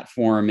the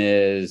platform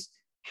is,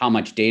 how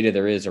much data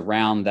there is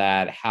around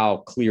that, how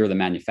clear the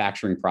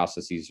manufacturing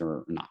processes are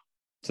or not.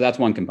 So that's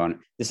one component.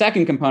 The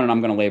second component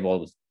I'm going to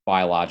label as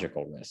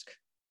biological risk.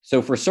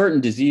 So for certain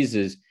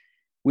diseases,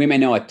 we may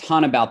know a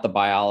ton about the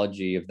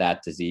biology of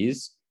that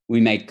disease. We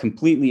may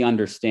completely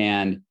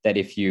understand that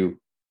if you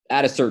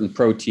add a certain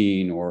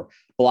protein or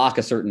block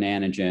a certain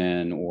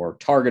antigen or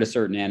target a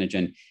certain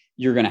antigen,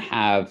 you're going to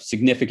have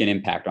significant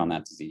impact on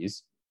that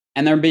disease.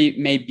 And there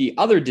may be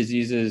other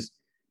diseases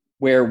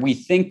where we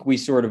think we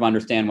sort of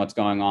understand what's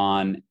going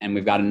on and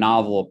we've got a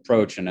novel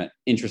approach and an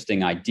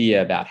interesting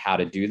idea about how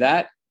to do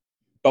that,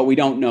 but we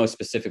don't know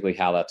specifically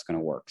how that's going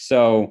to work.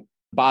 So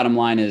bottom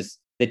line is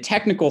the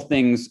technical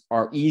things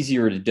are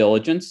easier to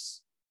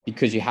diligence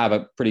because you have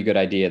a pretty good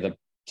idea.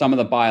 Some of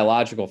the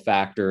biological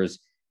factors,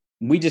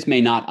 we just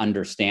may not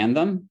understand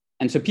them.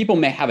 And so people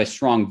may have a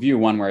strong view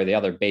one way or the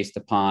other based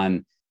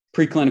upon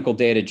preclinical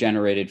data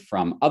generated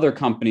from other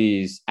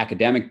companies,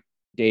 academic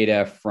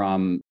data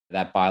from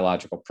that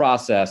biological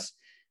process.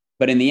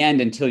 But in the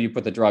end, until you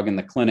put the drug in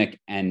the clinic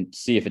and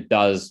see if it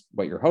does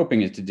what you're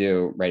hoping it to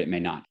do, right, it may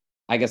not.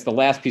 I guess the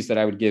last piece that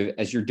I would give,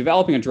 as you're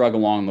developing a drug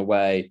along the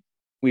way,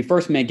 we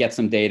first may get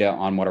some data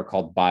on what are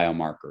called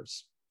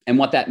biomarkers. And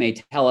what that may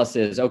tell us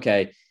is,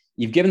 okay,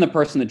 you've given the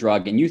person the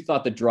drug and you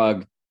thought the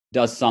drug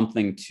does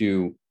something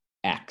to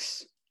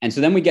X. And so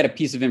then we get a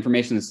piece of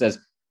information that says,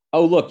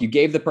 oh, look, you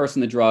gave the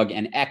person the drug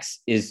and X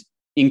is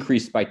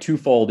increased by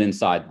twofold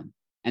inside them.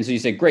 And so you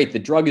say, great, the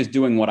drug is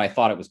doing what I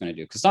thought it was going to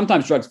do. Because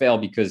sometimes drugs fail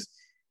because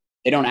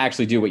they don't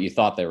actually do what you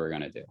thought they were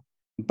going to do.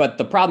 But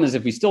the problem is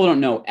if we still don't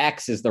know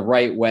X is the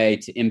right way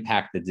to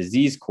impact the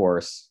disease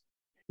course,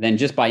 then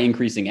just by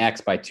increasing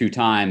X by 2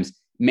 times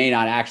may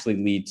not actually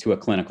lead to a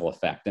clinical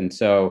effect. And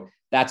so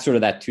that's sort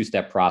of that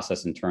 2-step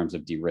process in terms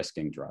of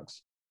de-risking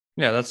drugs.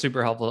 Yeah, that's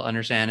super helpful to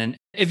understand. And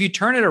if you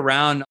turn it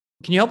around,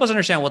 can you help us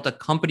understand what the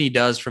company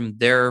does from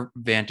their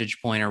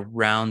vantage point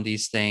around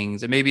these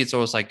things? And maybe it's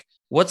almost like,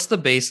 what's the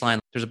baseline?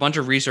 There's a bunch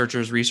of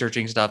researchers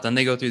researching stuff. Then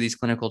they go through these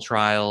clinical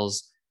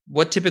trials.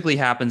 What typically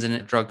happens in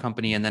a drug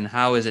company? And then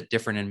how is it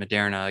different in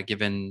Moderna,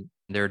 given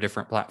their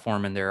different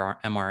platform and their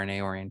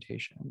mRNA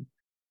orientation?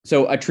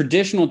 So a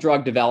traditional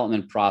drug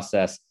development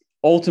process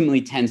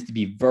ultimately tends to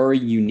be very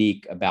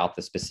unique about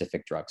the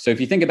specific drug. So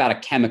if you think about a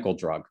chemical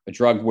drug, a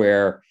drug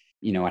where,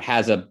 it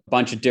has a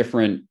bunch of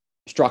different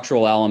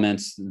structural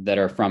elements that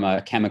are from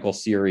a chemical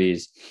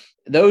series,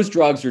 those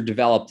drugs are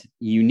developed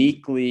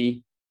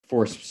uniquely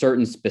for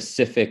certain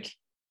specific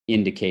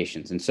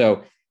indications. And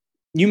so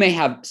you may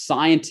have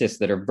scientists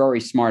that are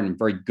very smart and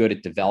very good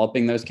at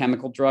developing those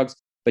chemical drugs,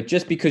 but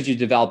just because you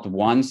developed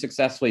one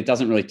successfully, it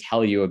doesn't really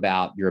tell you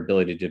about your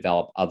ability to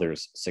develop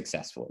others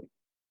successfully.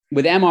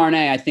 With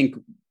mRNA, I think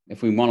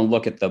if we want to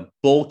look at the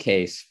bull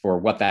case for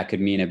what that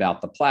could mean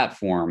about the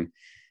platform,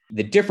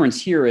 the difference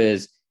here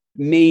is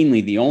mainly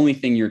the only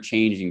thing you're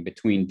changing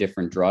between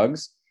different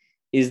drugs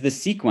is the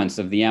sequence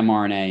of the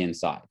mRNA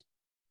inside.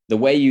 The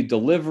way you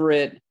deliver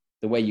it,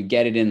 the way you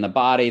get it in the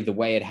body, the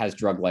way it has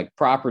drug-like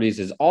properties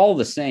is all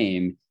the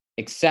same,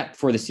 except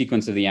for the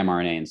sequence of the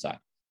mRNA inside.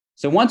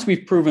 So once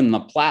we've proven the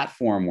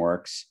platform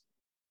works,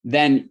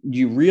 then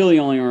you really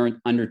only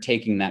are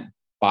undertaking that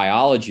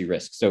biology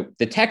risk. So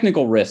the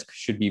technical risk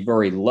should be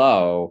very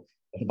low.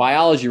 The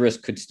biology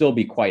risk could still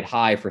be quite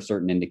high for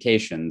certain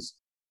indications.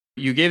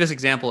 You gave this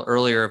example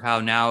earlier of how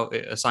now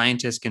a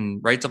scientist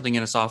can write something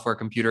in a software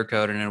computer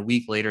code and a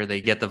week later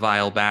they get the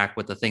vial back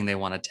with the thing they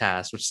want to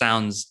test, which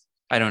sounds,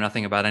 I know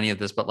nothing about any of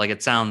this, but like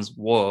it sounds,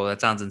 whoa,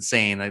 that sounds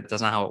insane.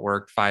 That's not how it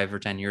worked 5 or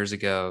 10 years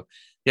ago.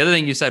 The other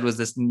thing you said was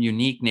this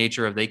unique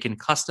nature of they can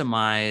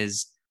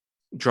customize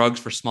drugs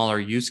for smaller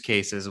use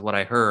cases, what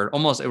I heard.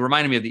 Almost, it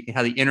reminded me of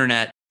how the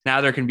internet,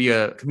 now there can be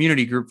a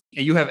community group.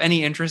 You have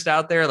any interest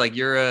out there? Like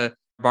you're a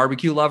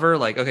barbecue lover?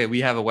 Like, okay,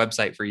 we have a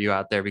website for you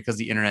out there because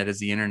the internet is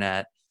the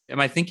internet. Am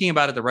I thinking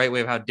about it the right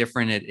way of how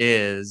different it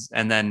is?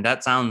 And then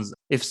that sounds,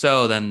 if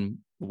so, then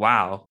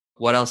wow,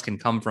 what else can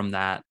come from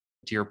that,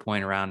 to your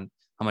point around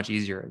how much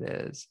easier it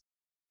is?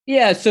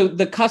 Yeah, so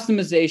the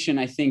customization,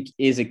 I think,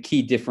 is a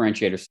key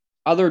differentiator.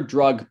 Other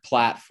drug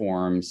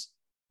platforms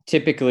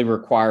typically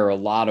require a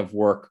lot of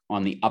work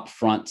on the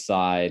upfront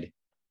side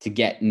to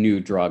get new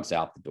drugs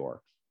out the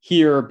door.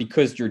 Here,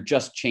 because you're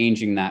just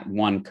changing that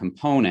one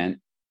component,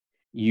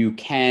 you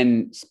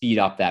can speed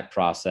up that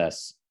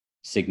process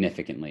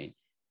significantly.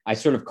 I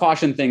sort of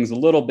caution things a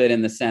little bit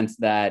in the sense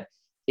that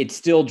it's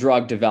still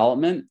drug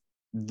development.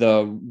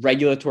 The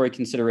regulatory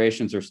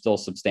considerations are still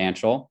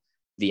substantial.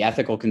 The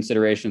ethical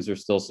considerations are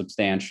still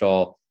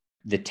substantial.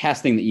 The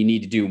testing that you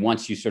need to do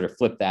once you sort of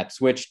flip that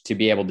switch to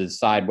be able to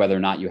decide whether or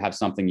not you have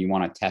something you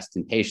want to test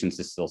in patients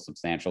is still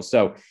substantial.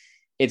 So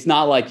it's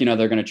not like, they're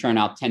going to churn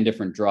out 10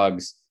 different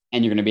drugs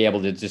and you're going to be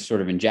able to just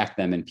sort of inject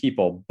them in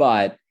people.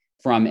 But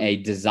from a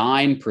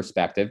design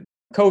perspective,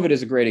 COVID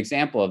is a great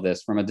example of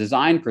this. From a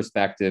design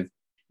perspective,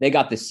 they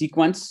got the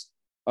sequence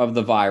of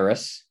the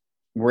virus,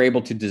 were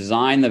able to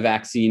design the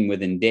vaccine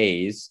within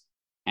days,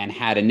 and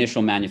had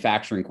initial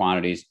manufacturing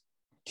quantities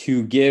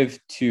to give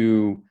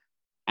to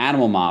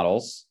animal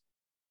models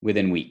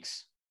within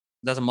weeks.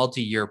 That's a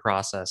multi-year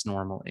process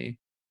normally.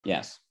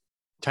 Yes.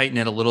 Tighten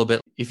it a little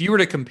bit. If you were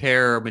to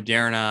compare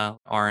Moderna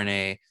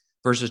RNA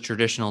versus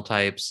traditional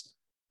types,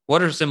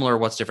 what are similar?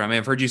 What's different? I mean,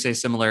 I've heard you say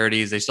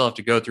similarities. They still have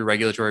to go through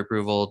regulatory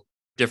approval,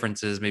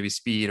 differences, maybe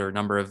speed or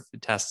number of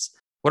tests.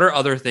 What are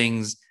other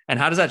things? And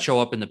how does that show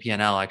up in the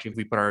P&L? Actually, if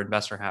we put our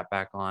investor hat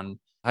back on,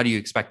 how do you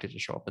expect it to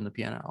show up in the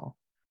P&L?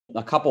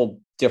 A couple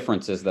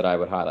differences that I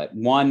would highlight.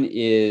 One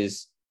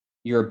is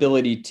your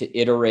ability to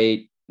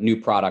iterate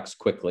new products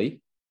quickly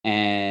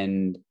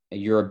and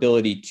your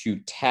ability to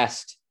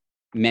test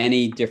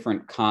many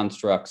different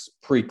constructs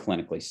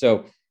preclinically.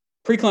 So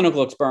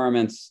preclinical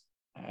experiments,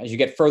 as you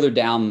get further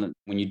down,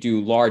 when you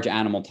do large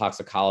animal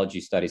toxicology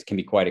studies, can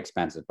be quite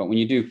expensive. But when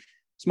you do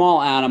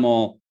small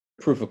animal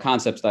proof of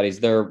concept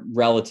studies, they're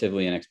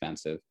relatively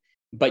inexpensive.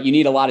 But you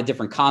need a lot of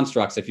different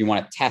constructs if you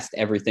want to test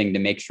everything to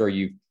make sure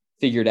you've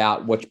figured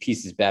out which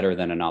piece is better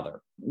than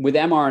another. With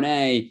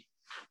mRNA,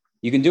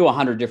 you can do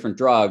 100 different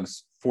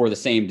drugs for the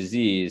same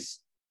disease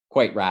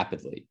quite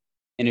rapidly.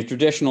 In a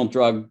traditional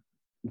drug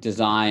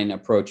design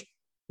approach,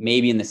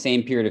 maybe in the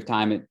same period of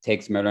time it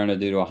takes Moderna to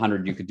do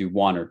 100, you could do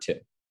one or two.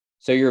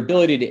 So your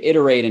ability to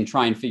iterate and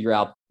try and figure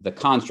out the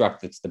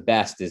construct that's the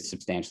best is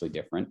substantially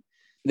different.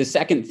 The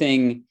second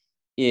thing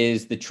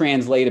is the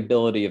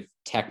translatability of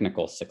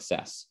technical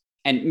success.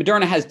 And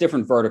Moderna has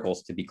different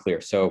verticals, to be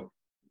clear. So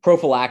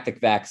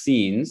prophylactic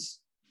vaccines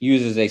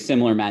uses a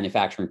similar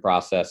manufacturing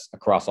process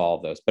across all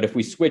of those. But if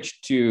we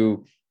switch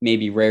to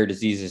maybe rare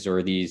diseases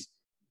or the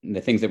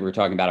things that we were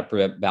talking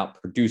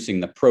about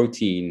producing the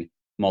protein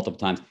multiple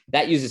times,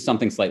 that uses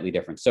something slightly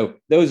different. So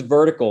those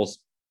verticals,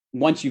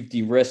 once you've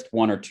de-risked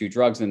one or two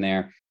drugs in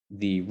there,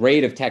 the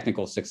rate of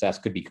technical success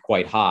could be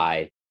quite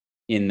high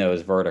in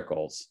those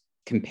verticals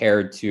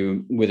compared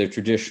to with a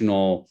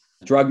traditional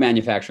drug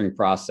manufacturing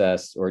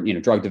process or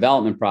drug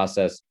development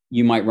process.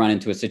 You might run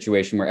into a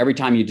situation where every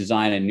time you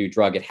design a new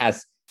drug, it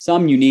has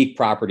some unique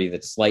property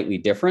that's slightly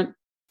different.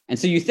 And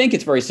so you think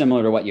it's very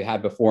similar to what you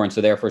had before, and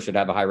so therefore should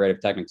have a high rate of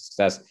technical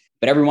success.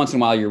 But every once in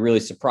a while, you're really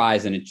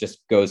surprised and it just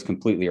goes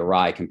completely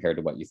awry compared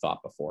to what you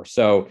thought before.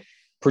 So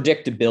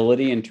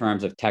predictability in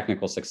terms of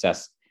technical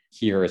success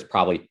here is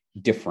probably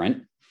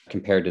different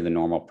compared to the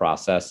normal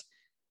process.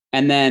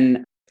 And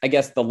then I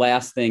guess the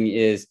last thing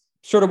is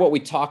sort of what we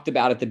talked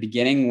about at the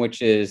beginning,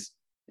 which is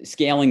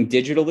scaling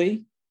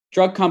digitally.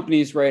 Drug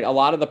companies, right? A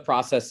lot of the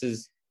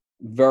processes,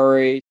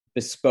 very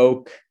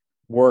bespoke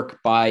work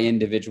by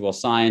individual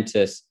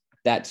scientists.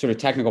 That sort of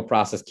technical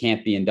process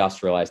can't be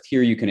industrialized.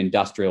 Here you can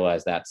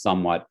industrialize that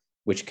somewhat,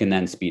 which can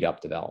then speed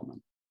up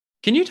development.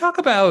 Can you talk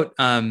about,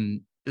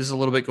 this is a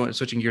little bit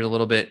switching gears a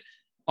little bit,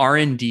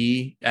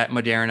 R&D at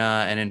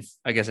Moderna and in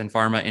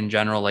pharma in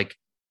general? Like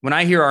when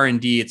I hear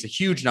R&D, it's a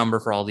huge number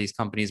for all these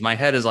companies. My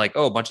head is like,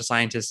 oh, a bunch of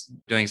scientists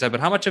doing stuff,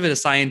 but how much of it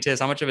is scientists?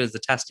 How much of it is the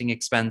testing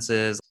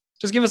expenses?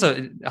 Just give us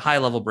a high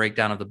level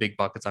breakdown of the big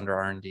buckets under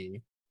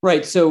R&D.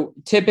 Right. So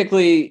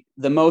typically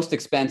the most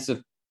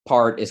expensive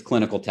part is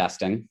clinical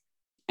testing.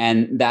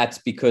 And that's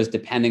because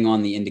depending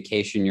on the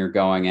indication you're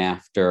going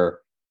after,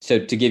 so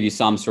to give you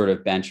some sort of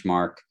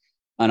benchmark,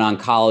 an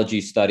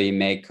oncology study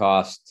may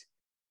cost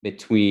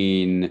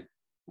between,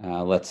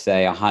 let's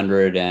say,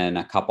 $100,000 and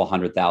a couple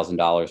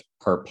 $100,000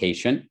 per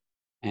patient.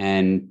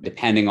 And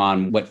depending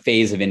on what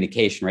phase of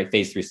indication, right?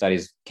 Phase 3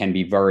 studies can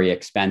be very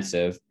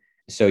expensive.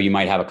 So you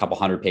might have a couple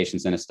hundred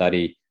patients in a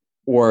study,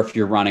 or if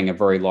you're running a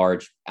very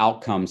large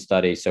outcome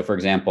study. So for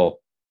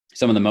example,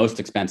 some of the most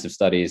expensive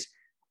studies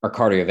are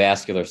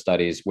cardiovascular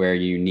studies where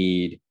you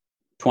need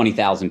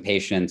 20,000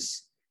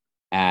 patients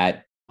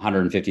at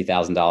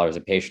 $150,000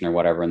 a patient or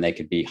whatever, and they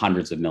could be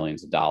hundreds of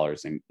millions of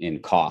dollars in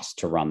cost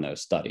to run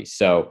those studies.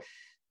 So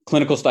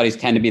clinical studies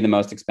tend to be the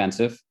most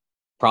expensive.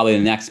 Probably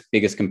the next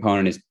biggest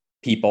component is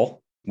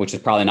people, which is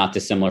probably not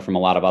dissimilar from a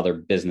lot of other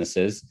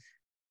businesses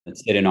that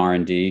sit in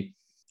R&D.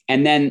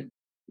 And then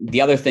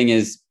the other thing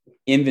is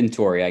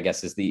inventory, I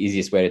guess is the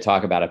easiest way to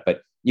talk about it.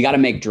 But you got to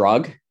make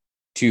drug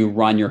to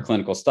run your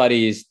clinical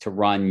studies, to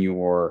run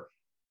your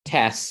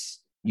tests.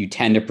 You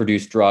tend to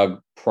produce drug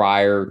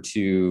prior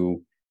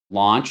to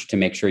launch to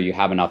make sure you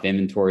have enough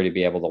inventory to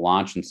be able to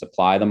launch and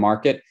supply the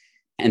market.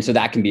 And so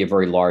that can be a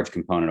very large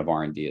component of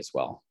R&D as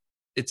well.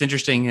 It's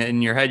interesting.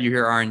 In your head, you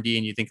hear R&D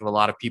and you think of a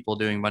lot of people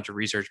doing a bunch of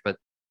research, but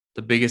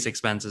the biggest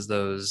expense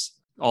is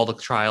all the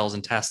trials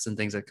and tests and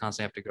things that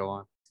constantly have to go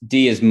on.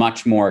 D is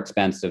much more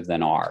expensive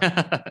than R.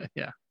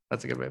 Yeah,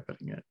 that's a good way of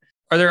putting it.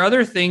 Are there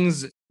other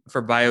things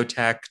for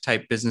biotech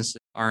type business,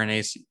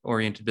 RNA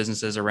oriented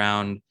businesses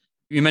around?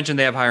 You mentioned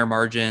they have higher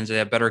margins, they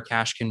have better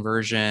cash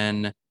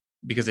conversion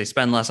because they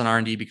spend less on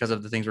R&D because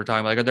of the things we're talking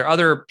about. Like, are there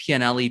other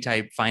P&L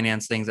type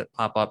finance things that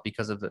pop up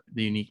because of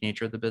the unique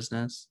nature of the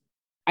business?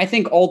 I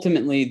think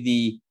ultimately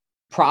the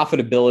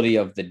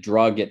profitability of the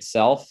drug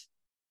itself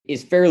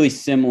is fairly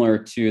similar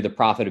to the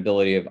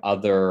profitability of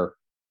other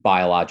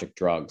biologic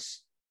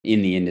drugs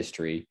in the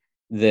industry.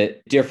 The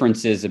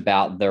difference is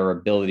about their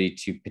ability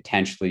to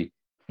potentially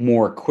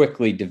more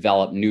quickly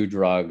develop new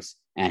drugs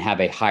and have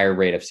a higher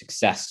rate of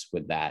success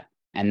with that.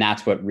 And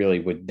that's what really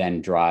would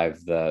then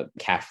drive the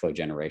cash flow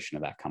generation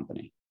of that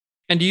company.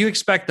 And do you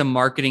expect the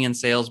marketing and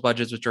sales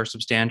budgets, which are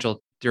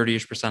substantial,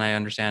 30% I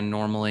understand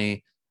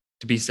normally,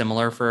 to be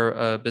similar for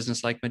a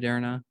business like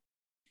Moderna?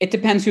 It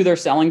depends who they're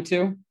selling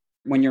to.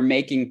 When you're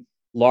making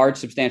large,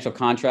 substantial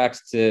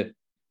contracts to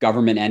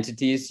government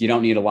entities, you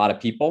don't need a lot of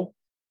people.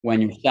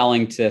 When you're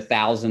selling to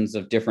thousands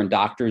of different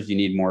doctors, you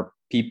need more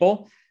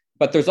people.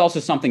 But there's also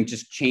something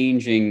just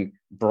changing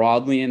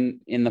broadly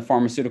in the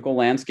pharmaceutical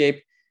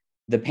landscape.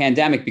 The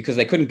pandemic, because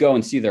they couldn't go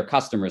and see their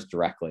customers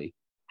directly,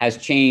 has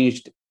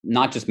changed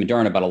not just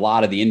Moderna, but a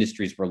lot of the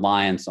industry's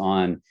reliance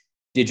on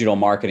digital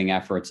marketing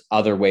efforts,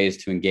 other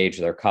ways to engage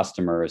their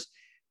customers.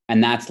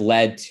 And that's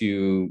led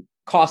to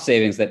cost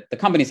savings that the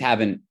companies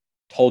haven't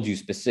told you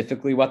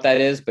specifically what that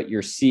is, but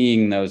you're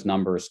seeing those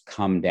numbers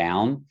come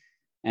down.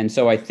 And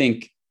so I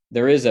think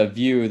there is a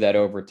view that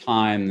over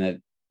time that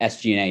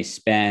SG&A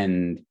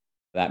spend,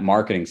 that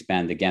marketing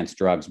spend against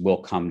drugs will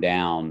come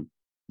down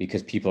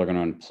because people are going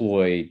to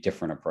employ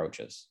different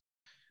approaches.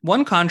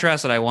 One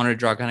contrast that I wanted to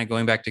draw, kind of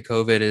going back to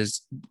COVID,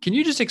 is can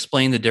you just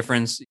explain the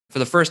difference? For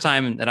the first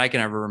time that I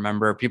can ever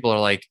remember, people are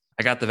like,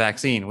 I got the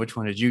vaccine. Which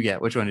one did you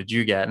get? Which one did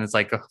you get? And it's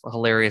like a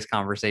hilarious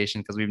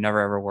conversation because we've never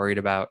ever worried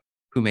about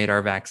who made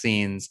our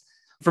vaccines.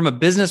 From a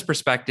business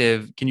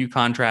perspective, can you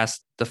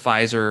contrast the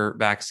Pfizer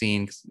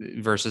vaccine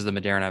versus the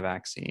Moderna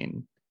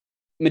vaccine?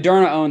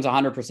 Moderna owns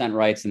 100%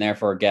 rights and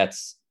therefore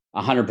gets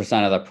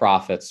 100% of the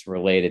profits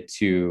related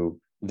to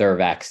their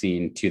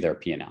vaccine to their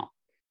P&L.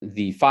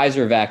 The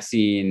Pfizer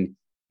vaccine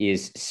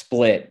is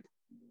split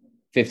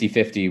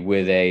 50-50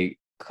 with a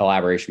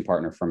collaboration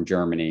partner from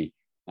Germany,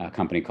 a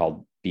company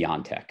called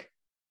BioNTech.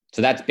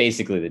 So that's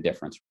basically the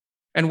difference.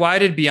 And why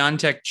did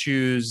BioNTech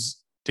choose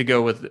to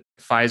go with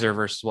Pfizer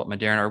versus what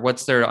Moderna, or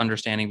what's their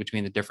understanding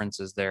between the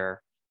differences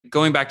there?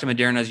 Going back to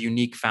Moderna's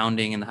unique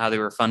founding and how they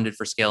were funded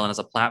for scale and as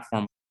a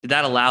platform, did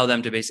that allow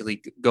them to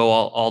basically go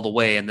all the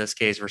way in this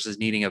case versus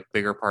needing a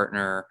bigger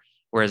partner?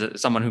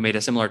 Whereas someone who made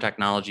a similar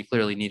technology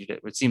clearly needed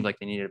it. It seemed like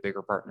they needed a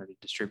bigger partner to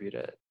distribute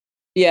it.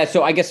 Yeah.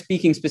 So I guess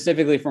speaking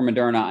specifically for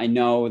Moderna, I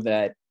know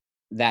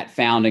that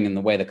founding and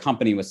the way the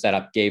company was set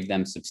up gave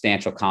them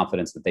substantial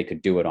confidence that they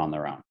could do it on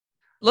their own.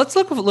 Let's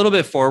look a little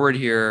bit forward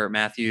here,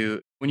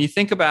 Matthew. When you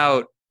think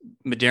about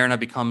Moderna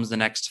becomes the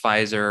next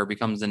Pfizer,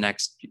 becomes the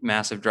next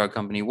massive drug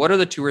company, what are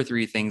the 2 or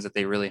 3 things that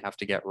they really have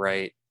to get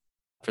right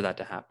for that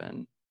to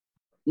happen?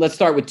 Let's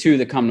start with 2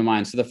 that come to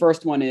mind. So the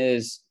first one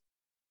is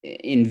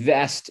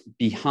invest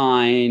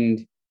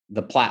behind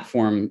the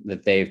platform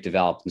that they've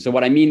developed. And so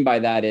what I mean by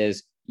that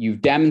is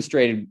you've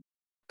demonstrated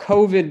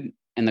COVID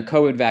and the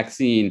COVID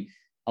vaccine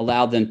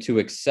allowed them to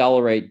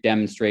accelerate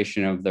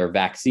demonstration of their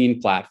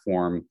vaccine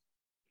platform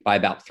by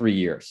about 3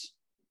 years.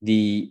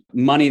 The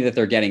money that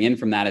they're getting in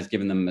from that has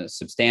given them a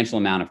substantial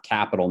amount of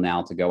capital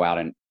now to go out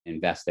and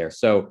invest there.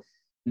 So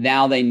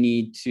now they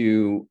need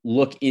to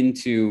look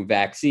into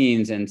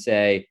vaccines and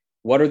say,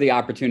 what are the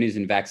opportunities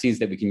in vaccines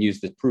that we can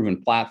use this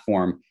proven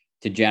platform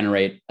to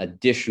generate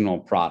additional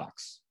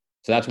products?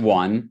 So that's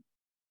one.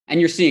 And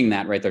you're seeing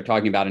that, right? They're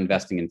talking about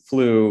investing in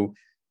flu.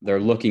 They're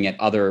looking at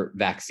other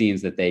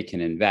vaccines that they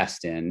can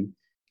invest in.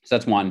 So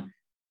that's one.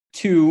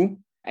 2,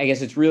 I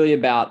guess it's really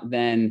about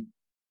then,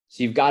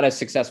 so you've got a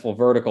successful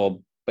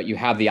vertical, but you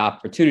have the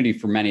opportunity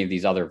for many of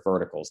these other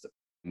verticals.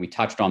 We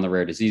touched on the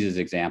rare diseases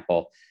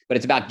example, but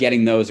it's about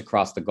getting those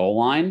across the goal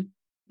line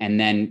and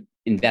then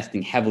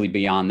investing heavily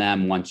beyond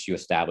them once you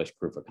establish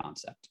proof of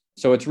concept.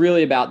 So it's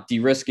really about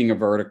de-risking a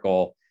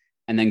vertical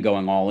and then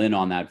going all in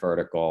on that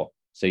vertical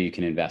so you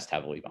can invest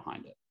heavily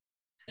behind it.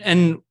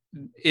 And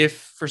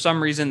if for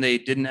some reason they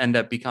didn't end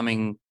up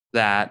becoming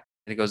that,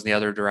 it goes in the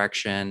other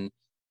direction.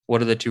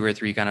 What are the 2 or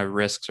 3 kind of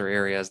risks or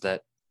areas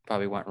that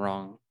probably went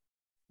wrong?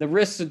 The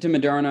risks to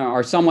Moderna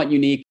are somewhat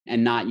unique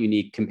and not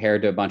unique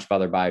compared to a bunch of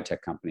other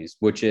biotech companies,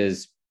 which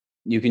is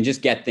you can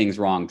just get things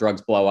wrong.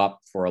 Drugs blow up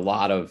for a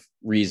lot of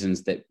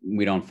reasons that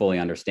we don't fully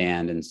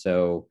understand. And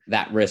so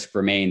that risk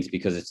remains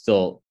because it's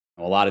still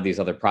a lot of these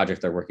other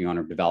projects they're working on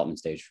are development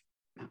stage.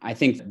 I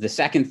think the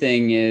second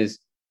thing is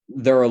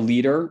they're a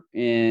leader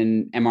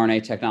in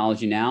mRNA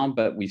technology now,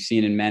 but we've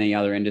seen in many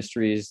other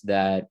industries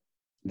that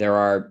there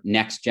are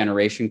next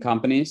generation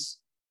companies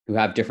who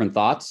have different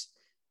thoughts.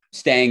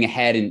 Staying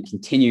ahead and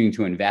continuing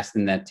to invest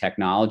in that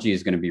technology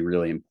is going to be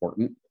really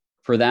important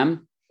for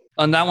them.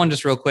 On that one,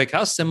 just real quick,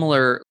 how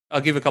similar,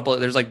 I'll give a couple,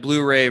 there's like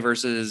Blu-ray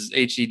versus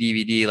HD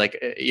DVD, like,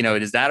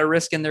 is that a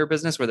risk in their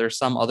business where there's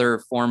some other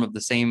form of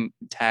the same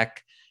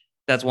tech?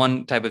 That's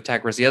one type of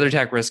tech risk. The other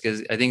tech risk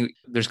is, I think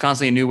there's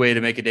constantly a new way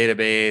to make a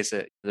database.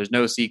 There's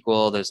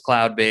NoSQL, there's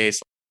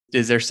cloud-based.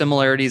 Is there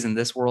similarities in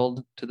this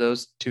world to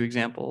those 2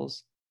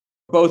 examples?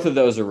 Both of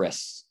those are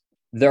risks.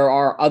 There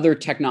are other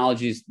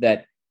technologies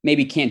that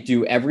maybe can't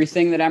do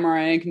everything that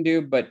mRNA can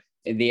do, but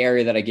in the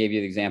area that I gave you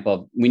the example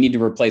of, we need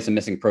to replace a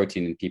missing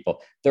protein in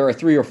people. There are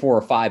 3 or 4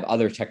 or 5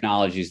 other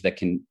technologies that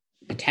can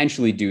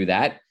potentially do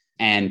that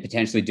and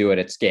potentially do it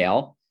at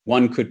scale.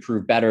 One could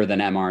prove better than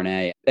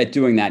mRNA at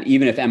doing that,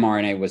 even if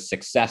mRNA was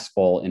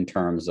successful in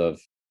terms of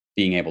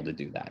being able to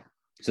do that.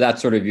 So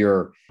that's sort of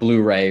your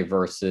Blu-ray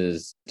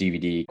versus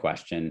DVD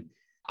question.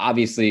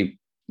 Obviously,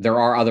 there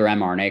are other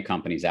mRNA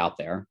companies out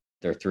there.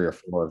 There are 3 or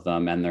 4 of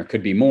them, and there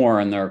could be more,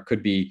 and there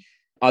could be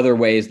other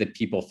ways that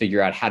people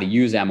figure out how to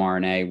use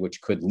mRNA,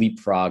 which could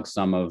leapfrog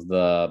some of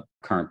the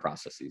current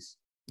processes.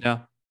 Yeah,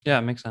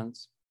 it makes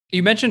sense.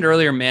 You mentioned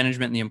earlier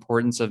management and the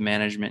importance of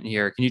management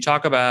here. Can you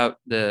talk about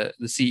the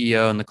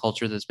CEO and the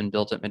culture that's been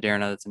built at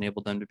Moderna that's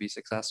enabled them to be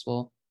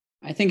successful?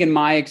 I think in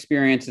my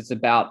experience, it's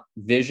about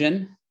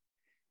vision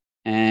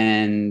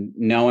and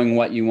knowing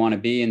what you want to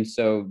be. And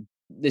so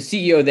the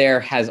CEO there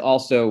has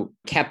also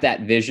kept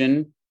that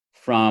vision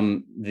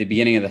from the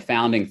beginning of the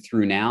founding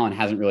through now and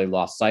hasn't really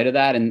lost sight of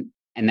that. And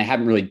they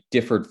haven't really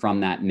differed from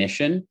that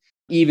mission,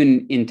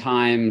 even in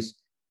times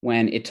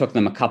when it took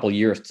them a couple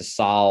years to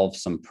solve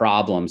some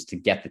problems to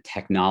get the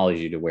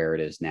technology to where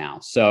it is now.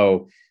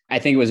 So I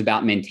think it was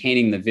about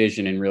maintaining the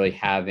vision and really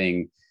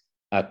having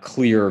a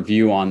clear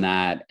view on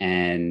that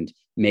and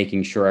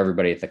making sure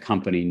everybody at the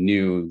company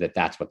knew that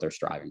that's what they're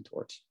striving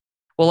towards.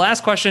 Well,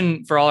 last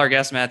question for all our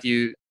guests,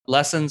 Matthew.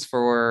 Lessons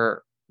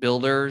for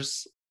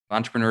builders,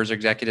 entrepreneurs,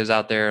 executives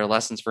out there,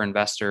 lessons for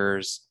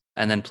investors,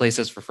 and then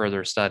places for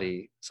further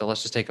study. So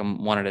let's just take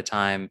them one at a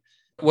time.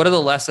 What are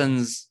the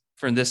lessons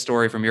from this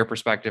story, from your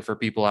perspective, for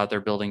people out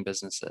there building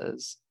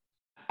businesses?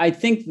 I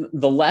think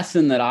the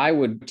lesson that I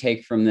would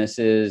take from this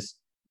is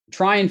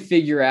try and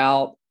figure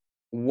out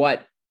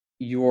what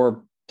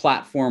your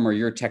platform or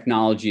your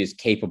technology is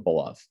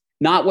capable of.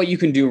 Not what you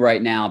can do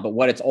right now, but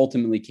what it's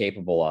ultimately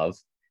capable of.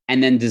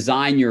 And then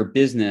design your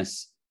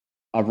business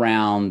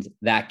around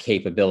that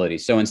capability.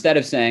 So instead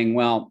of saying,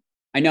 well,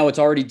 I know it's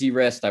already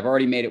de-risked, I've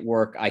already made it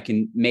work, I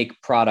can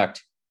make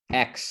product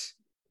X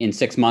in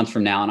 6 months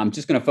from now, and I'm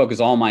just going to focus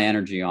all my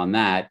energy on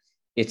that.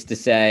 It's to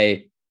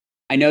say,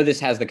 I know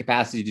this has the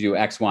capacity to do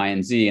X, Y,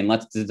 and Z, and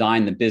let's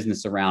design the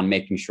business around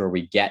making sure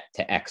we get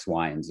to X,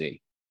 Y, and Z.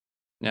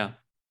 Yeah.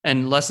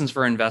 And lessons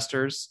for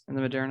investors in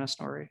the Moderna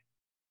story?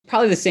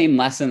 Probably the same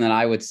lesson that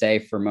I would say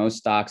for most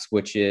stocks,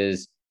 which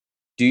is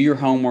do your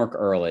homework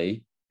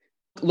early.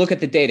 Look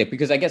at the data,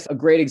 because I guess a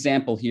great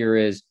example here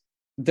is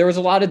there was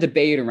a lot of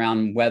debate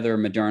around whether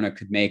Moderna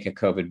could make a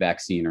COVID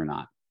vaccine or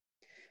not.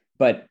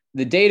 But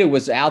the data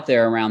was out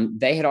there around,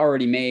 they had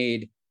already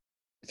made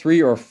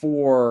 3 or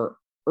 4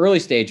 early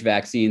stage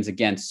vaccines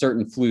against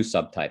certain flu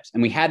subtypes.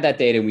 And we had that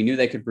data. We knew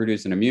they could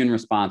produce an immune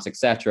response, et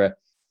cetera.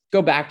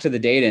 Go back to the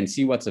data and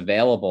see what's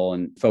available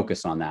and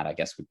focus on that, I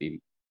guess would be.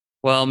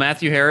 Well,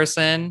 Matthew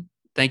Harrison,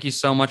 thank you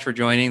so much for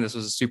joining. This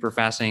was a super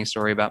fascinating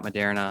story about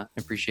Moderna. I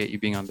appreciate you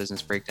being on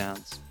Business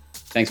Breakdowns.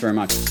 Thanks very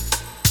much.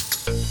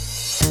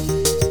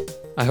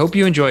 I hope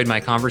you enjoyed my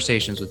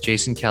conversations with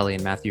Jason Kelly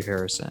and Matthew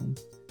Harrison.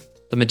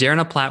 The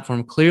Moderna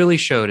platform clearly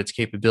showed its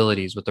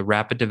capabilities with the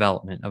rapid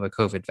development of a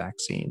COVID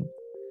vaccine.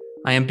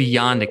 I am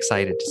beyond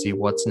excited to see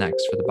what's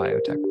next for the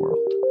biotech world.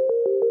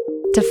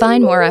 To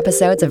find more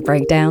episodes of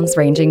breakdowns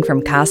ranging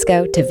from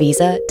Costco to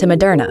Visa to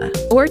Moderna,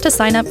 or to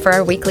sign up for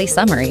our weekly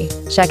summary,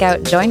 check out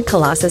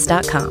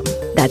joincolossus.com.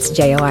 That's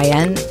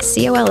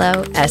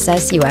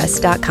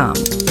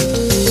JoinColossus.com.